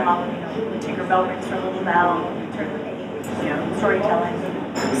 speaking along with, Tinker Bell rings for Little Bell, turn the page, storytelling.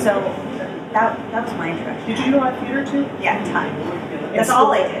 So that was my introduction. Did you do a lot of theater too? Yeah, a ton. That's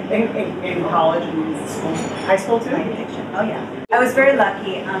all I did. In college and school? High school too? My addiction. Oh yeah. I was very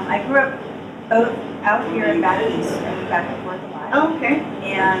lucky. I grew up both out here and back east, back and forth a lot. Oh, okay.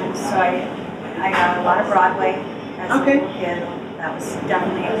 And so I got a lot of Broadway as a little kid. That was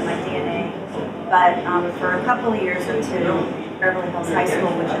definitely in my DNA. But for a couple of years went to Beverly Hills High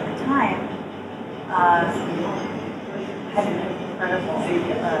School, which at the time had an incredible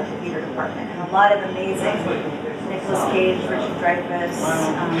theater department and a lot of amazing Nicolas Cage, Richard Dreyfuss,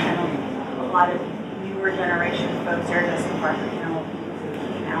 and a lot of newer generation folks there in this department, came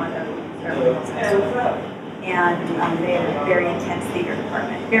out of Beverly Hills High School. And they had a very intense theater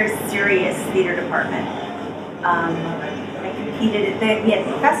department, very serious theater department. I competed at we had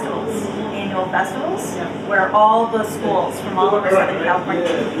festivals, annual festivals, where all the schools from all over Southern California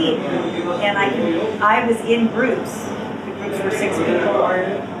compete. And I was in groups. The groups were 6 people or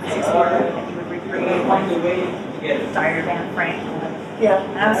 6 people, and you would recreate one dire Van Frank. Yeah.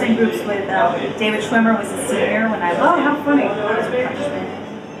 And I was in groups with David Schwimmer was a senior when I was how funny. I was a freshman.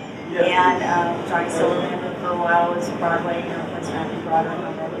 And Johnny Sullivan for a while was Broadway, plays Matthew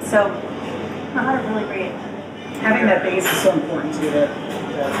Broderick. So I had a really great. Having that base is so important too, that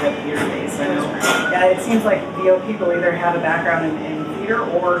theater base. I know. Yeah, it seems like people either have a background in theater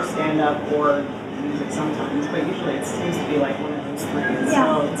or stand-up or music sometimes, but usually it seems to be like one of those three.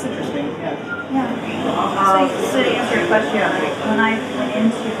 So it's interesting. Yeah. So to answer your question, when I went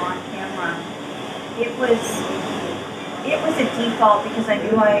into on camera, it was a default because I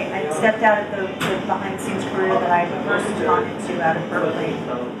knew I stepped out of the behind-the-scenes career that I first gone into out of Berkeley.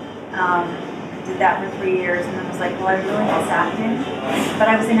 Did that for 3 years, and then was like, well, I really miss acting. But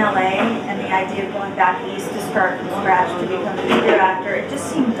I was in LA, and the idea of going back east to start from scratch to become a theater actor, it just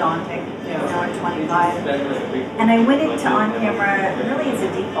seemed daunting, at 25. And I went into on camera really as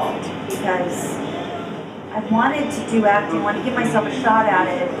a default because I wanted to do acting, wanted to give myself a shot at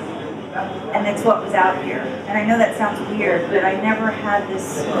it, and that's what was out here. And I know that sounds weird, but I never had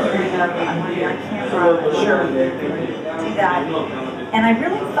this feeling of I want to be on camera, do that. And I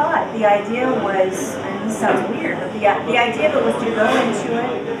really thought the idea was, and this sounds weird, but the idea of it was to go into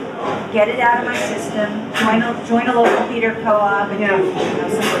it, get it out of my system, join a local theater co-op, and do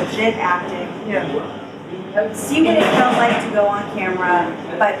some legit acting. See what it felt like to go on camera,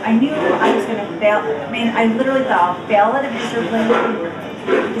 but I knew I was going to fail. I mean, I literally thought I'll fail at it miserably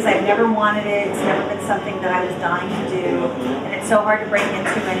because I've never wanted it. It's never been something that I was dying to do, and it's so hard to break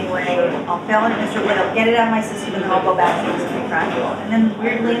into anyway. I'll fail at it miserably. I'll get it out of my system, and then I'll go back to it and practical. And then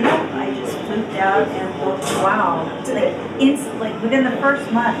weirdly enough, I just flipped out and booked. Wow! Like within the first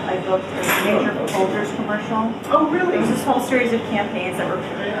month, I booked a major Folgers commercial. Oh, really? It was this whole series of campaigns that were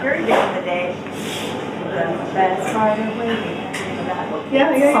very big in the day. The best part of waiting.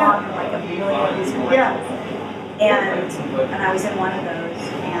 That song in like a million of these commercials. And I was in one of those,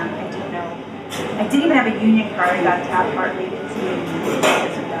 and I didn't know. I didn't even have a union card. I got tapped partly into the union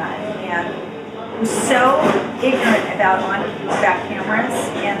because of that, and was so ignorant about back cameras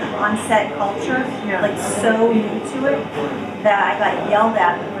and on-set culture, like so new to it, that I got yelled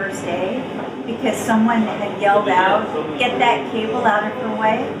at the first day because someone had yelled out, "Get that cable out of her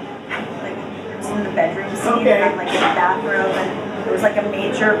way!" In the bedroom scene, and I'm like in a bathrobe, and there was like a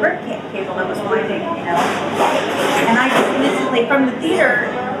major rip cable that was winding, And I just instantly, from the theater,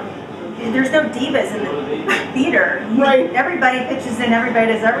 there's no divas in the theater. Right. Everybody pitches in,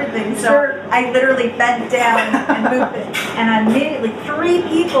 everybody does everything. So I literally bent down and moved it, and immediately 3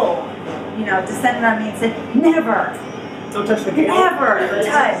 people, descended on me and said, "Never, don't touch the cable. Never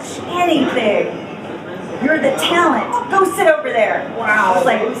touch anything. You're the talent. Go sit over there." Wow. I was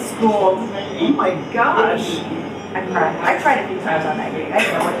like schooled. Oh my gosh. I cried. I cried a few times on that gig. I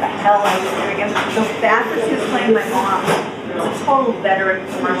didn't know what the hell I was doing. So the actress who was playing my mom was a total veteran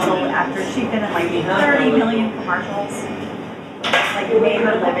commercial actress. She'd been in like 30 million commercials. Like made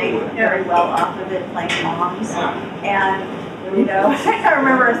her living very well off of it playing moms. And I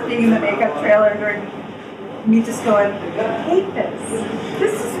remember us being in the makeup trailer during me just going, "I hate this.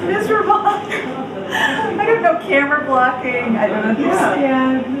 This is miserable." I don't know camera blocking. I don't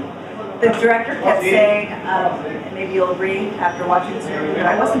understand. The director kept saying, and maybe you'll agree after watching this movie, that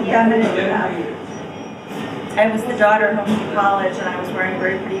I wasn't feminine enough. I was the daughter home from college, and I was wearing a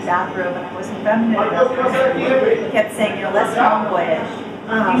very pretty bathrobe, and I wasn't feminine enough. He kept saying, "You're less tomboyish.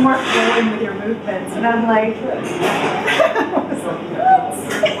 Be more flowing with your movements." And I'm like, I'm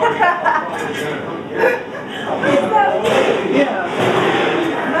not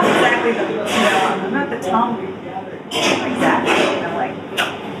exactly I'm not the tomboy. Exactly,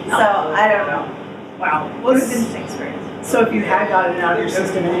 so I don't know. Wow. It was an interesting experience. So So if you had gotten it out of your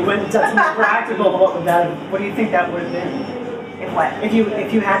system and you went and done something practical, what do you think that would have been? If what? If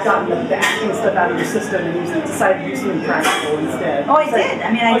you had gotten the acting stuff out of your system and you decided to do something practical instead. Oh, I did.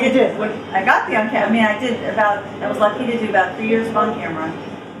 I mean, I did. You did. I got the on camera. I mean, I was lucky to do about 3 years of on camera,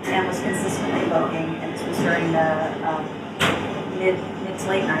 and was consistently booking. And this was during the mid to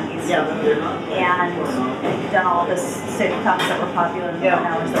late 90s. Yeah. And done all the sitcoms that were popular, the 1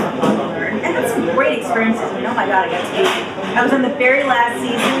 hours that were popular, and had some great experiences. I mean, oh my God, I was on the very last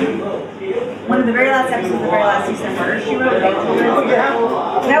season. One of the very last episodes of the very last season of Murder, She Wrote.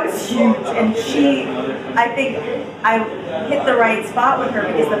 That was huge, and I think I hit the right spot with her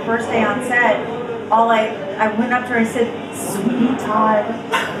because the first day on set, I went up to her and said, "Sweetie Todd."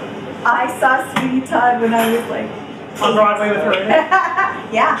 I saw Sweetie Todd when I was like on Broadway with her.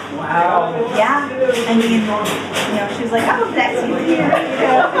 Yeah. Wow. Yeah. I mean, she was like, "Oh, Dexter here."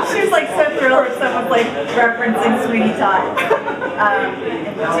 She was like so thrilled if someone like referencing Sweeney Todd.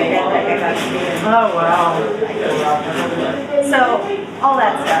 Oh wow. So all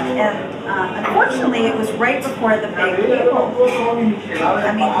that stuff, and unfortunately, it was right before the big cable.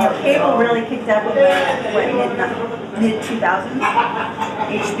 I mean, cable really kicked up in the mid 2000s.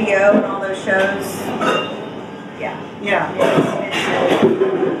 HBO and all those shows. Yeah.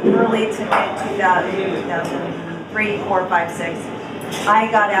 Early to mid 2000, 2003, 4, 5, 6.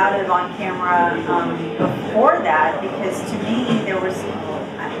 I got out of on camera before that because to me there was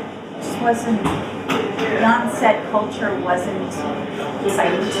the on-set culture wasn't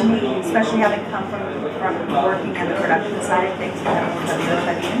exciting to me, especially having come from working on the production side of things and having worked on the other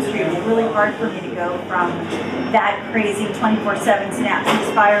side of the industry. It was really hard for me to go from that crazy 24/7 snaps,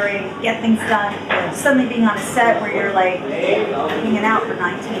 inspiring, get things done, suddenly being on a set where you're like hanging out for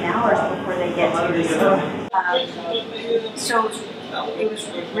 19 hours before they get to your stuff. So it was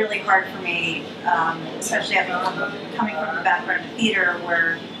really hard for me, especially coming from the background of theater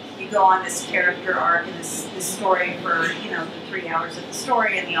where you go on this character arc and this story for the 3 hours of the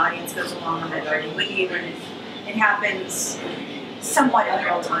story, and the audience goes along with it already with you, and it happens somewhat in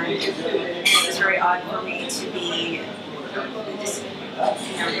real time. And it was very odd for me to be just,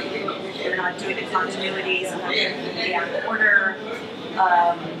 you're not doing the continuities, I'm not doing the out of order,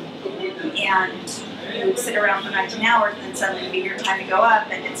 and you would sit around for 19 hours and then suddenly it'd be your time to go up,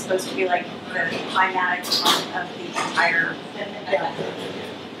 and it's supposed to be like the climatic of the entire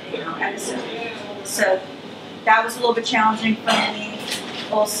episode. So that was a little bit challenging for me.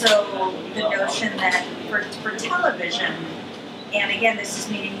 Also, the notion that for television, and again, this is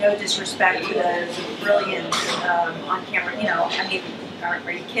meaning no disrespect to the brilliant on camera. I mean,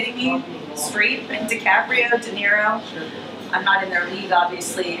 are you kidding me? Streep, DiCaprio, De Niro. I'm not in their league,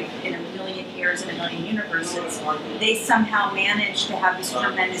 obviously, in a million years, in a million universes. They somehow managed to have this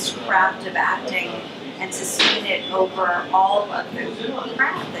tremendous craft of acting and sustain it over all of the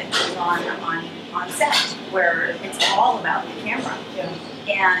crap that goes on set, where it's all about the camera.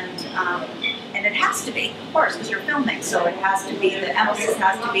 And it has to be, of course, because you're filming, so it has to be, the emphasis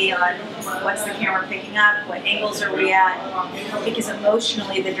has to be on what's the camera picking up, what angles are we at, because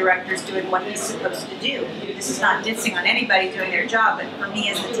emotionally the director's doing what he's supposed to do. This is not dissing on anybody doing their job, but for me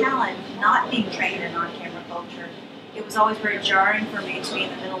as the talent, not being trained in on-camera culture, it was always very jarring for me to be in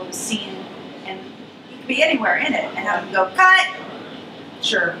the middle of a scene and be anywhere in it and have them go, cut!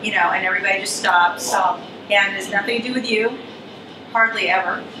 Sure, and everybody just stops. And it's nothing to do with you. Hardly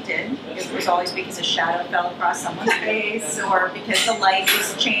ever did. It was always because a shadow fell across someone's face, or because the light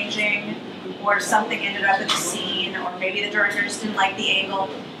was changing, or something ended up in the scene, or maybe the director just didn't like the angle.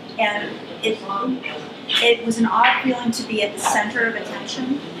 And it was an odd feeling to be at the center of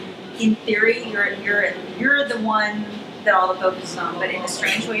attention. In theory, you're the one that all the focus is on, but in a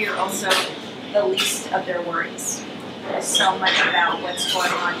strange way, you're also the least of their worries. There's so much about what's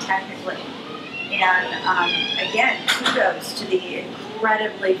going on technically. And again, kudos to the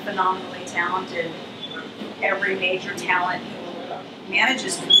incredibly, phenomenally talented, every major talent who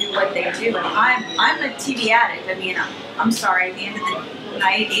manages to do what they do. And I'm a TV addict. I mean, I'm sorry, at the end of the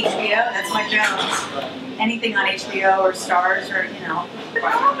night, HBO, that's my Jones. Anything on HBO or Stars or,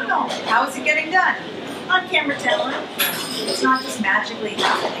 phenomenal. How is it getting done? On-camera talent. It's not just magically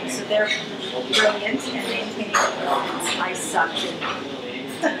happening. So they're brilliant and maintaining performance. I suck to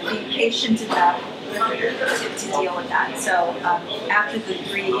be patient enough to deal with that. So after the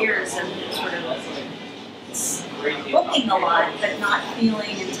 3 years of sort of booking a lot, but not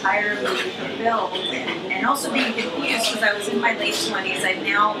feeling entirely fulfilled, and also being confused because I was in my late 20s. I've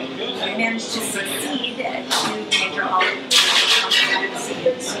now managed to succeed at 2 major Hollywood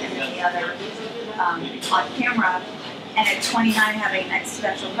scenes and many other on camera, and at 29 having an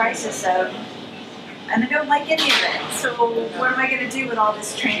existential crisis of and I don't like any of it. So what am I going to do with all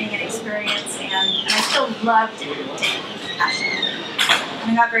this training and experience? And I still loved it passionately.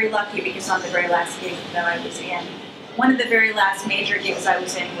 And I got very lucky because on the very last gig that I was in, one of the very last major gigs I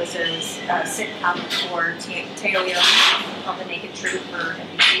was in was a sitcom for Teo Young called The Naked Truth for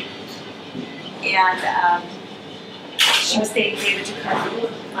NBC. And she was dating David Duchovny.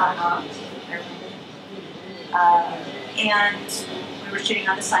 And we were shooting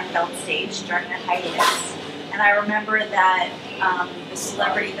on the Seinfeld stage during a hiatus. And I remember that the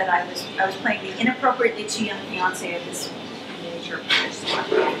celebrity that I was playing the inappropriately too young fiance of this major British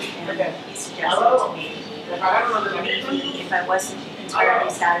celebrity. And he suggested to me that maybe if I wasn't entirely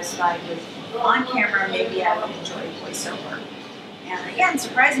satisfied with on camera, maybe I would enjoy voiceover. And again,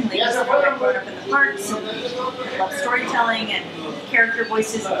 surprisingly, because I've grown up in the parks and I love storytelling and character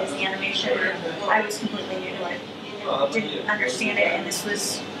voices and Disney animation, I was completely new to it. Didn't understand it, and this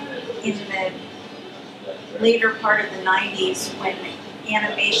was in the later part of the 90s when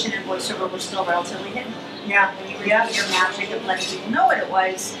animation and voiceover were still relatively hidden. Yeah. When you were doing your magic of letting people know what it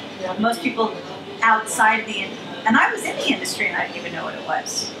was, most people outside of the, and I was in the industry and I didn't even know what it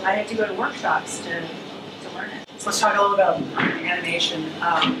was. I had to go to workshops to learn it. So let's talk a little about animation.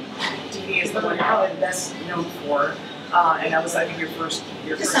 Dee Dee is the one you're probably best known for, and that was, I think, your first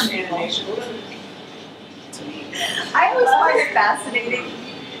animation. To me. I always find it fascinating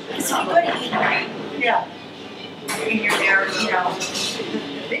because if you go to E3, yeah, and you're there, you know,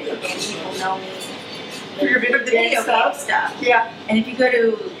 the video game people know me for your video game stuff. Yeah, and if you go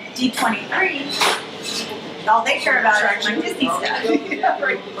to D23. All they care about is my Disney stuff.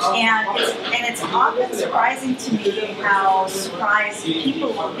 And it's often surprising to me how surprised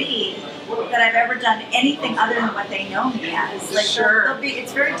people will be that I've ever done anything other than what they know me as. Like they'll be,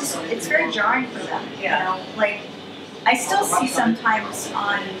 it's very jarring for them. Yeah. You know, like I still see sometimes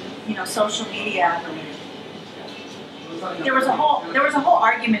on, you know, social media. There was a whole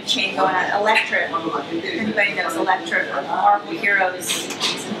argument chain going on. Electra, if anybody knows Electra, Marvel Heroes,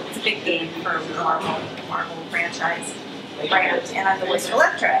 it's a big game for Marvel franchise brand, and I'm the voice of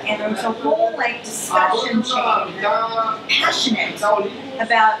Electra. And there was a whole like discussion chain, passionate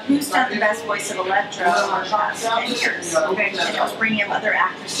about who's done the best voice of Electra over the past 10 years. Okay, and it was bringing up other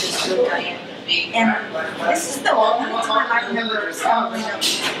actresses who had done it. And this is the only time I remember stumbling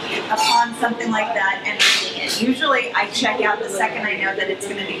upon something like that and reading it. Usually I check out the second I know that it's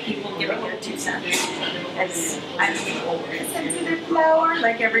going to be people giving their 2 cents. As I'm a sensitive flower,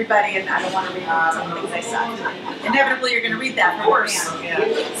 like everybody, and I don't want to read some of the things I saw. Inevitably you're going to read that, of course.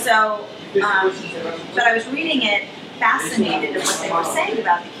 So, but I was reading it, fascinated with what they were saying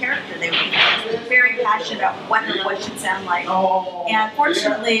about the character. They were very passionate about what her voice should sound like. And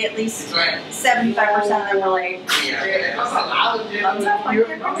fortunately, at least 75% of them were like,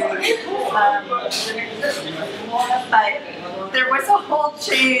 but there was a whole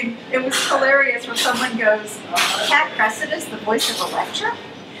chain. It was hilarious where someone goes, Kat Cressida is the voice of Electra?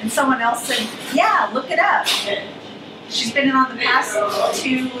 And someone else said, yeah, look it up. She's been in on the past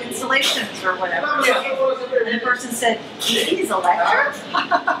 2 installations or whatever. And the person said, he's Electra?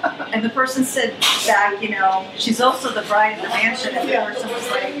 And the person said back, you know, she's also the bride of the mansion. And the person was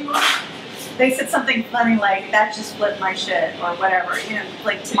like, they said something funny like, that just flipped my shit or whatever. You know,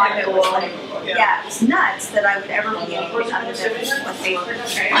 like to me it was like, yeah, it was nuts that I would ever be anything other than what they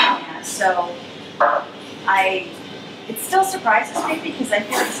portrayed me as. So it still surprises me because I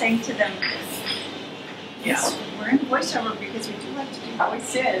feel like saying to them, yes, we're in voiceover because we do like to do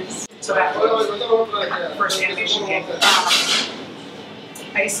voices. So back to the first animation gig,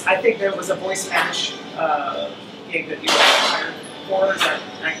 I think there was a voice match gig that you were hired for. Is that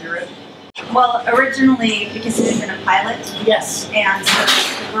accurate? Well, originally, because it had been a pilot. Yes. And so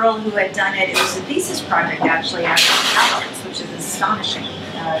the girl who had done it, it was a thesis project actually at Paulsen, which is astonishing.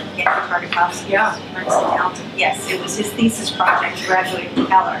 Gendy Tartakovsky, immensely talented. Yes, it was his thesis project to graduate from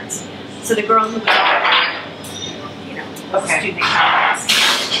CalArts. So the girl who was on, you know, was a student at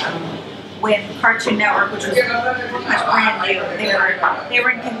CalArts. When Cartoon Network, which was pretty much brand new, they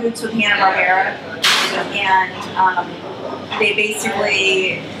were in cahoots with Hanna-Barbera, and they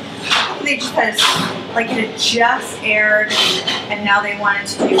basically, they just had, like it had just aired, and now they wanted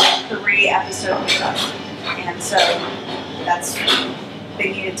to do a 3-episode show. And so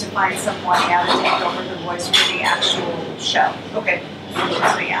they needed to find someone now to take over the voice for the actual show. Okay.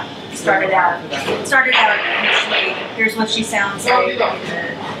 So yeah, started out initially, here's what she sounds like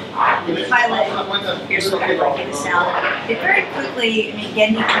in the pilot, here's what I'd like it to sound. It very quickly, I mean,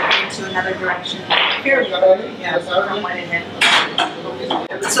 Gendy took it into another direction fairly early from when it had.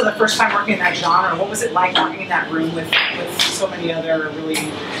 So the first time working in that genre, what was it like working in that room with so many other really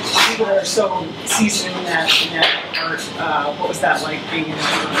people that are so seasoned in that art? What was that like being in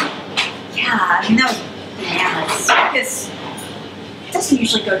that room? Yeah, I mean, that was bananas, because it doesn't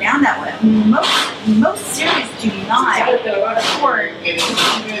usually go down that way. Most series do not afford the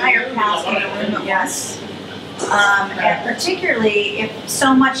entire cast in the room at once. And particularly if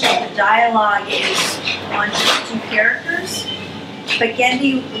so much of the dialogue is on just two characters. But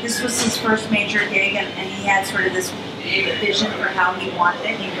Gendy, this was his first major gig, and he had sort of this vision for how he wanted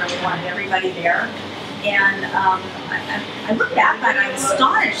it. He really wanted everybody there. And I look back and I'm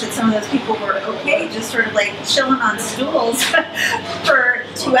astonished that some of those people were okay, just sort of like chilling on stools for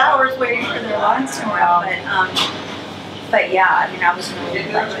 2 hours waiting for their lines to roll. But yeah, I mean, I was really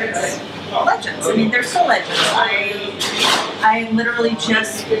legends. I mean, they're still legends. I literally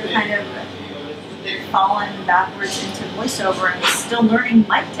just kind of fallen backwards into voiceover and was still learning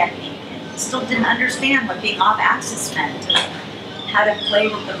mic technique and still didn't understand what being off axis meant and how to play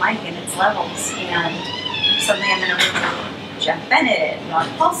with the mic and its levels. And suddenly I'm in a room with Jeff Bennett,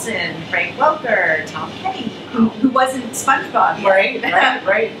 Paulsen, Frank Welker, Tom Kenny, who wasn't SpongeBob yet.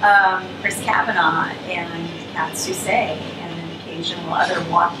 Right. Chris Kavanaugh and Kat Cressida, and then occasional other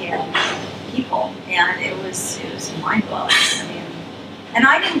walk-in people, and it was mind-blowing. I mean, and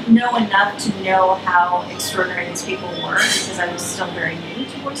I didn't know enough to know how extraordinary these people were because I was still very new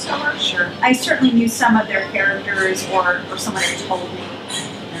to voiceover. Sure. I certainly knew some of their characters, or someone had told me,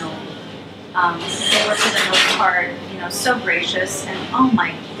 they were for the most part, so gracious and, oh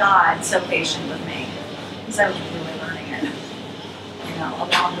my God, so patient with me, because I was really learning it.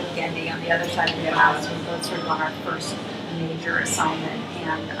 Along with Gendy on the other side of the house, we both sort of on our first major assignment,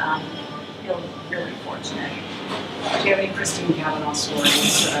 and feel really fortunate. Do you have any Christine Kavanaugh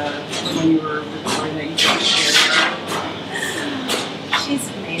stories from when you were recording that you can share? She's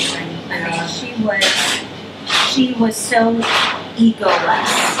amazing. I mean, she was so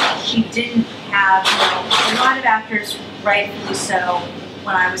egoless. She didn't have, a lot of actors, rightfully so,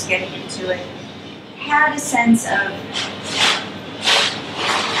 when I was getting into it, had a sense of,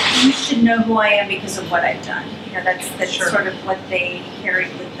 you should know who I am because of what I've done. That's sure. Sort of what they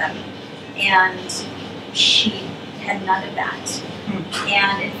carried with them. And she had none of that.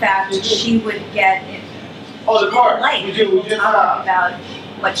 And in fact, she would get about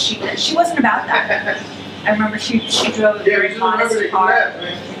what she did. She wasn't about that. I remember she drove a very modest car,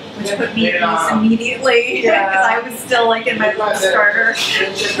 which put me at ease immediately because I was still like in my little starter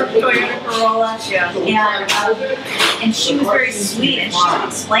Toyota Corolla. And she was very sweet, and she would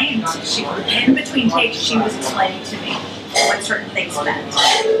explain. In between takes, she was explaining to me what certain things meant.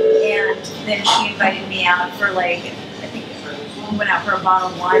 And then she invited me out for I think we went out for a bottle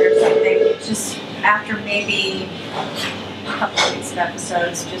of wine or something, just after maybe a couple of weeks of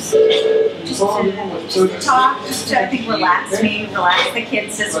episodes, just to talk, just to, I think, relax the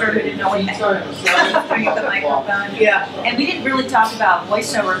kid sister who didn't know what the heck was doing at the microphone. Yeah. And we didn't really talk about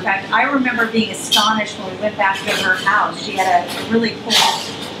voiceover. In fact, I remember being astonished when we went back to her house. She had a really cool,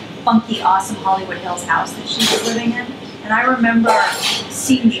 funky, awesome Hollywood Hills house that she was living in. And I remember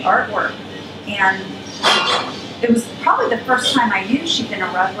seeing the artwork, and it was probably the first time I knew she'd been a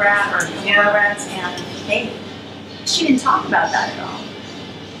Rugrat or Rugrats, and she didn't talk about that at all.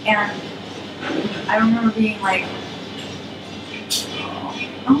 And I remember being like,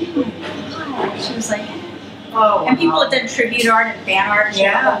 oh my God. She was like, oh. And people had done tribute art and fan art, and she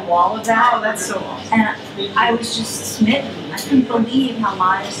had a whole wall of that. Oh, that's so awesome. And I was just smitten. I couldn't believe how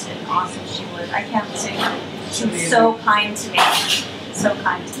modest and awesome she was. I can't say her. She was so kind to me. So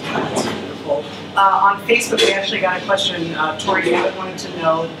kind to me. That's beautiful. On Facebook, we actually got a question. Tori David wanted to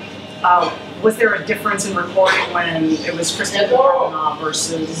know, was there a difference in recording when it was Christine Kavanaugh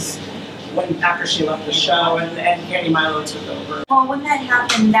versus after she left the show and Candy Milo took over? Well, when that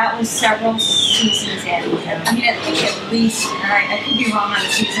happened, that was several seasons in. I mean, I think at least, and I could be wrong on the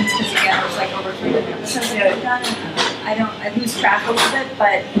seasons because again, it was like over 300 episodes that I've done. I lose track a little bit,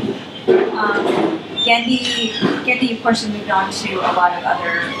 but Gendy, of course, had moved on to a lot of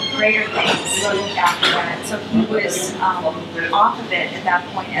other greater things after that. So he was off of it at that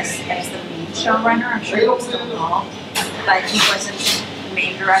point as the main showrunner. I'm sure he was still involved, but he wasn't the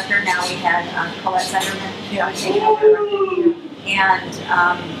main director. Now we had Colette Zenderman taking over directing, and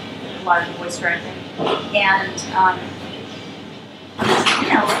a lot of the voice directing. And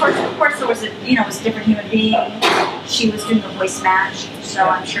of course, there was it was a different human being. She was doing a voice match, so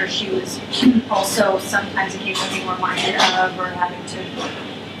I'm sure she was also sometimes occasionally being reminded of or having to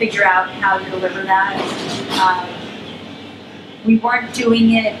figure out how to deliver that. We weren't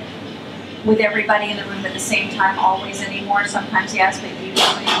doing it with everybody in the room at the same time always anymore. Sometimes yes, but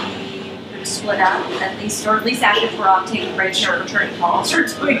usually we're split up at least, or at least after we're off taking breaks or returning calls or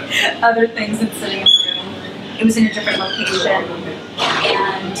doing other things than sitting in the room. It was in a different location,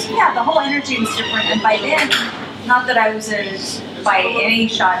 and yeah, the whole energy was different. And by then, not that I was by any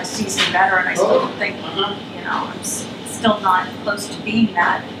shot a seasoned veteran, I still don't think, you know, I'm still not close to being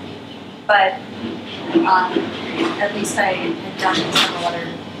that, but at least I had done several other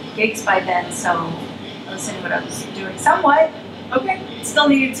gigs by then, so I was seeing what I was doing somewhat. Okay, still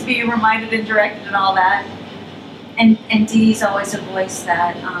needed to be reminded and directed and all that. And Dee Dee's always a voice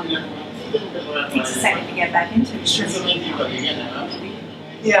that takes a second to get back into. Sure.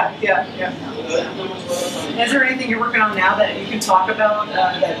 Yeah. Is there anything you're working on now that you can talk about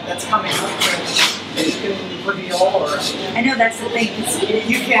that's coming up that you can reveal? Or I know that's the thing.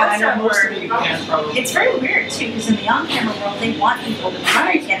 You can. I know most of you can probably. It's very weird too, because in the on-camera world, they want people to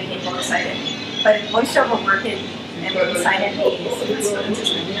try getting people excited, but in voiceover work, it inside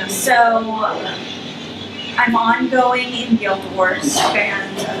enemies. So I'm ongoing in Guild Wars,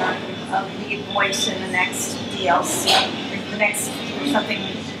 and a lead voice in the next DLC. The next something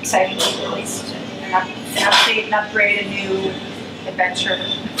exciting to be released, an update, an upgrade, a new adventure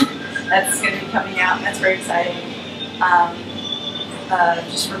that's going to be coming out. And that's very exciting.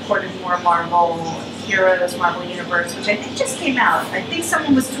 Just recorded more Marvel Heroes, Marvel Universe, which I think just came out. I think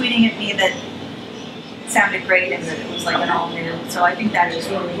someone was tweeting at me that it sounded great and that it was like an all new. So I think that just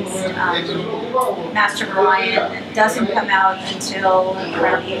released. Master of Orion doesn't come out until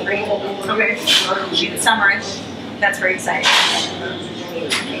around April. Okay, June, summerish. That's very exciting.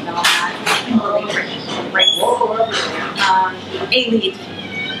 And all that. A lead.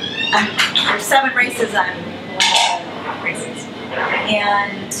 There's 7 races. I'm races.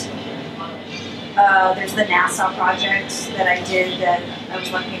 And there's the NASA project that I did that I was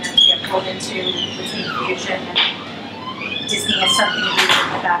lucky enough to get pulled into between Fusion and Disney has something to do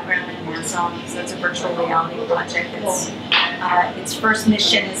with the background in NASA. So it's a virtual reality project. Its first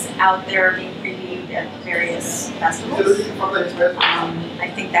mission is out there being previewed at various festivals.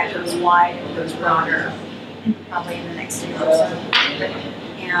 I think that goes wide and goes broader, probably in the next year or so.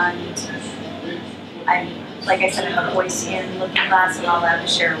 And I'm, like I said, I'm a voice in Looking Glass, and I'll have to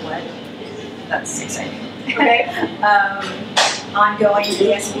share what. That's exciting. Okay. Ongoing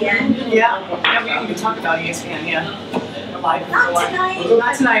ESPN. Yeah, we can talk about ESPN. Yeah. Live. Not tonight.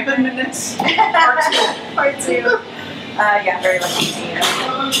 Not tonight, but in the next part 2. Yeah, very lucky to see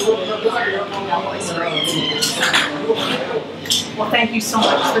Well, thank you so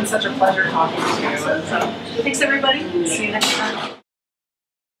much. It's been such a pleasure talking to you. So, thanks, everybody. See you next time.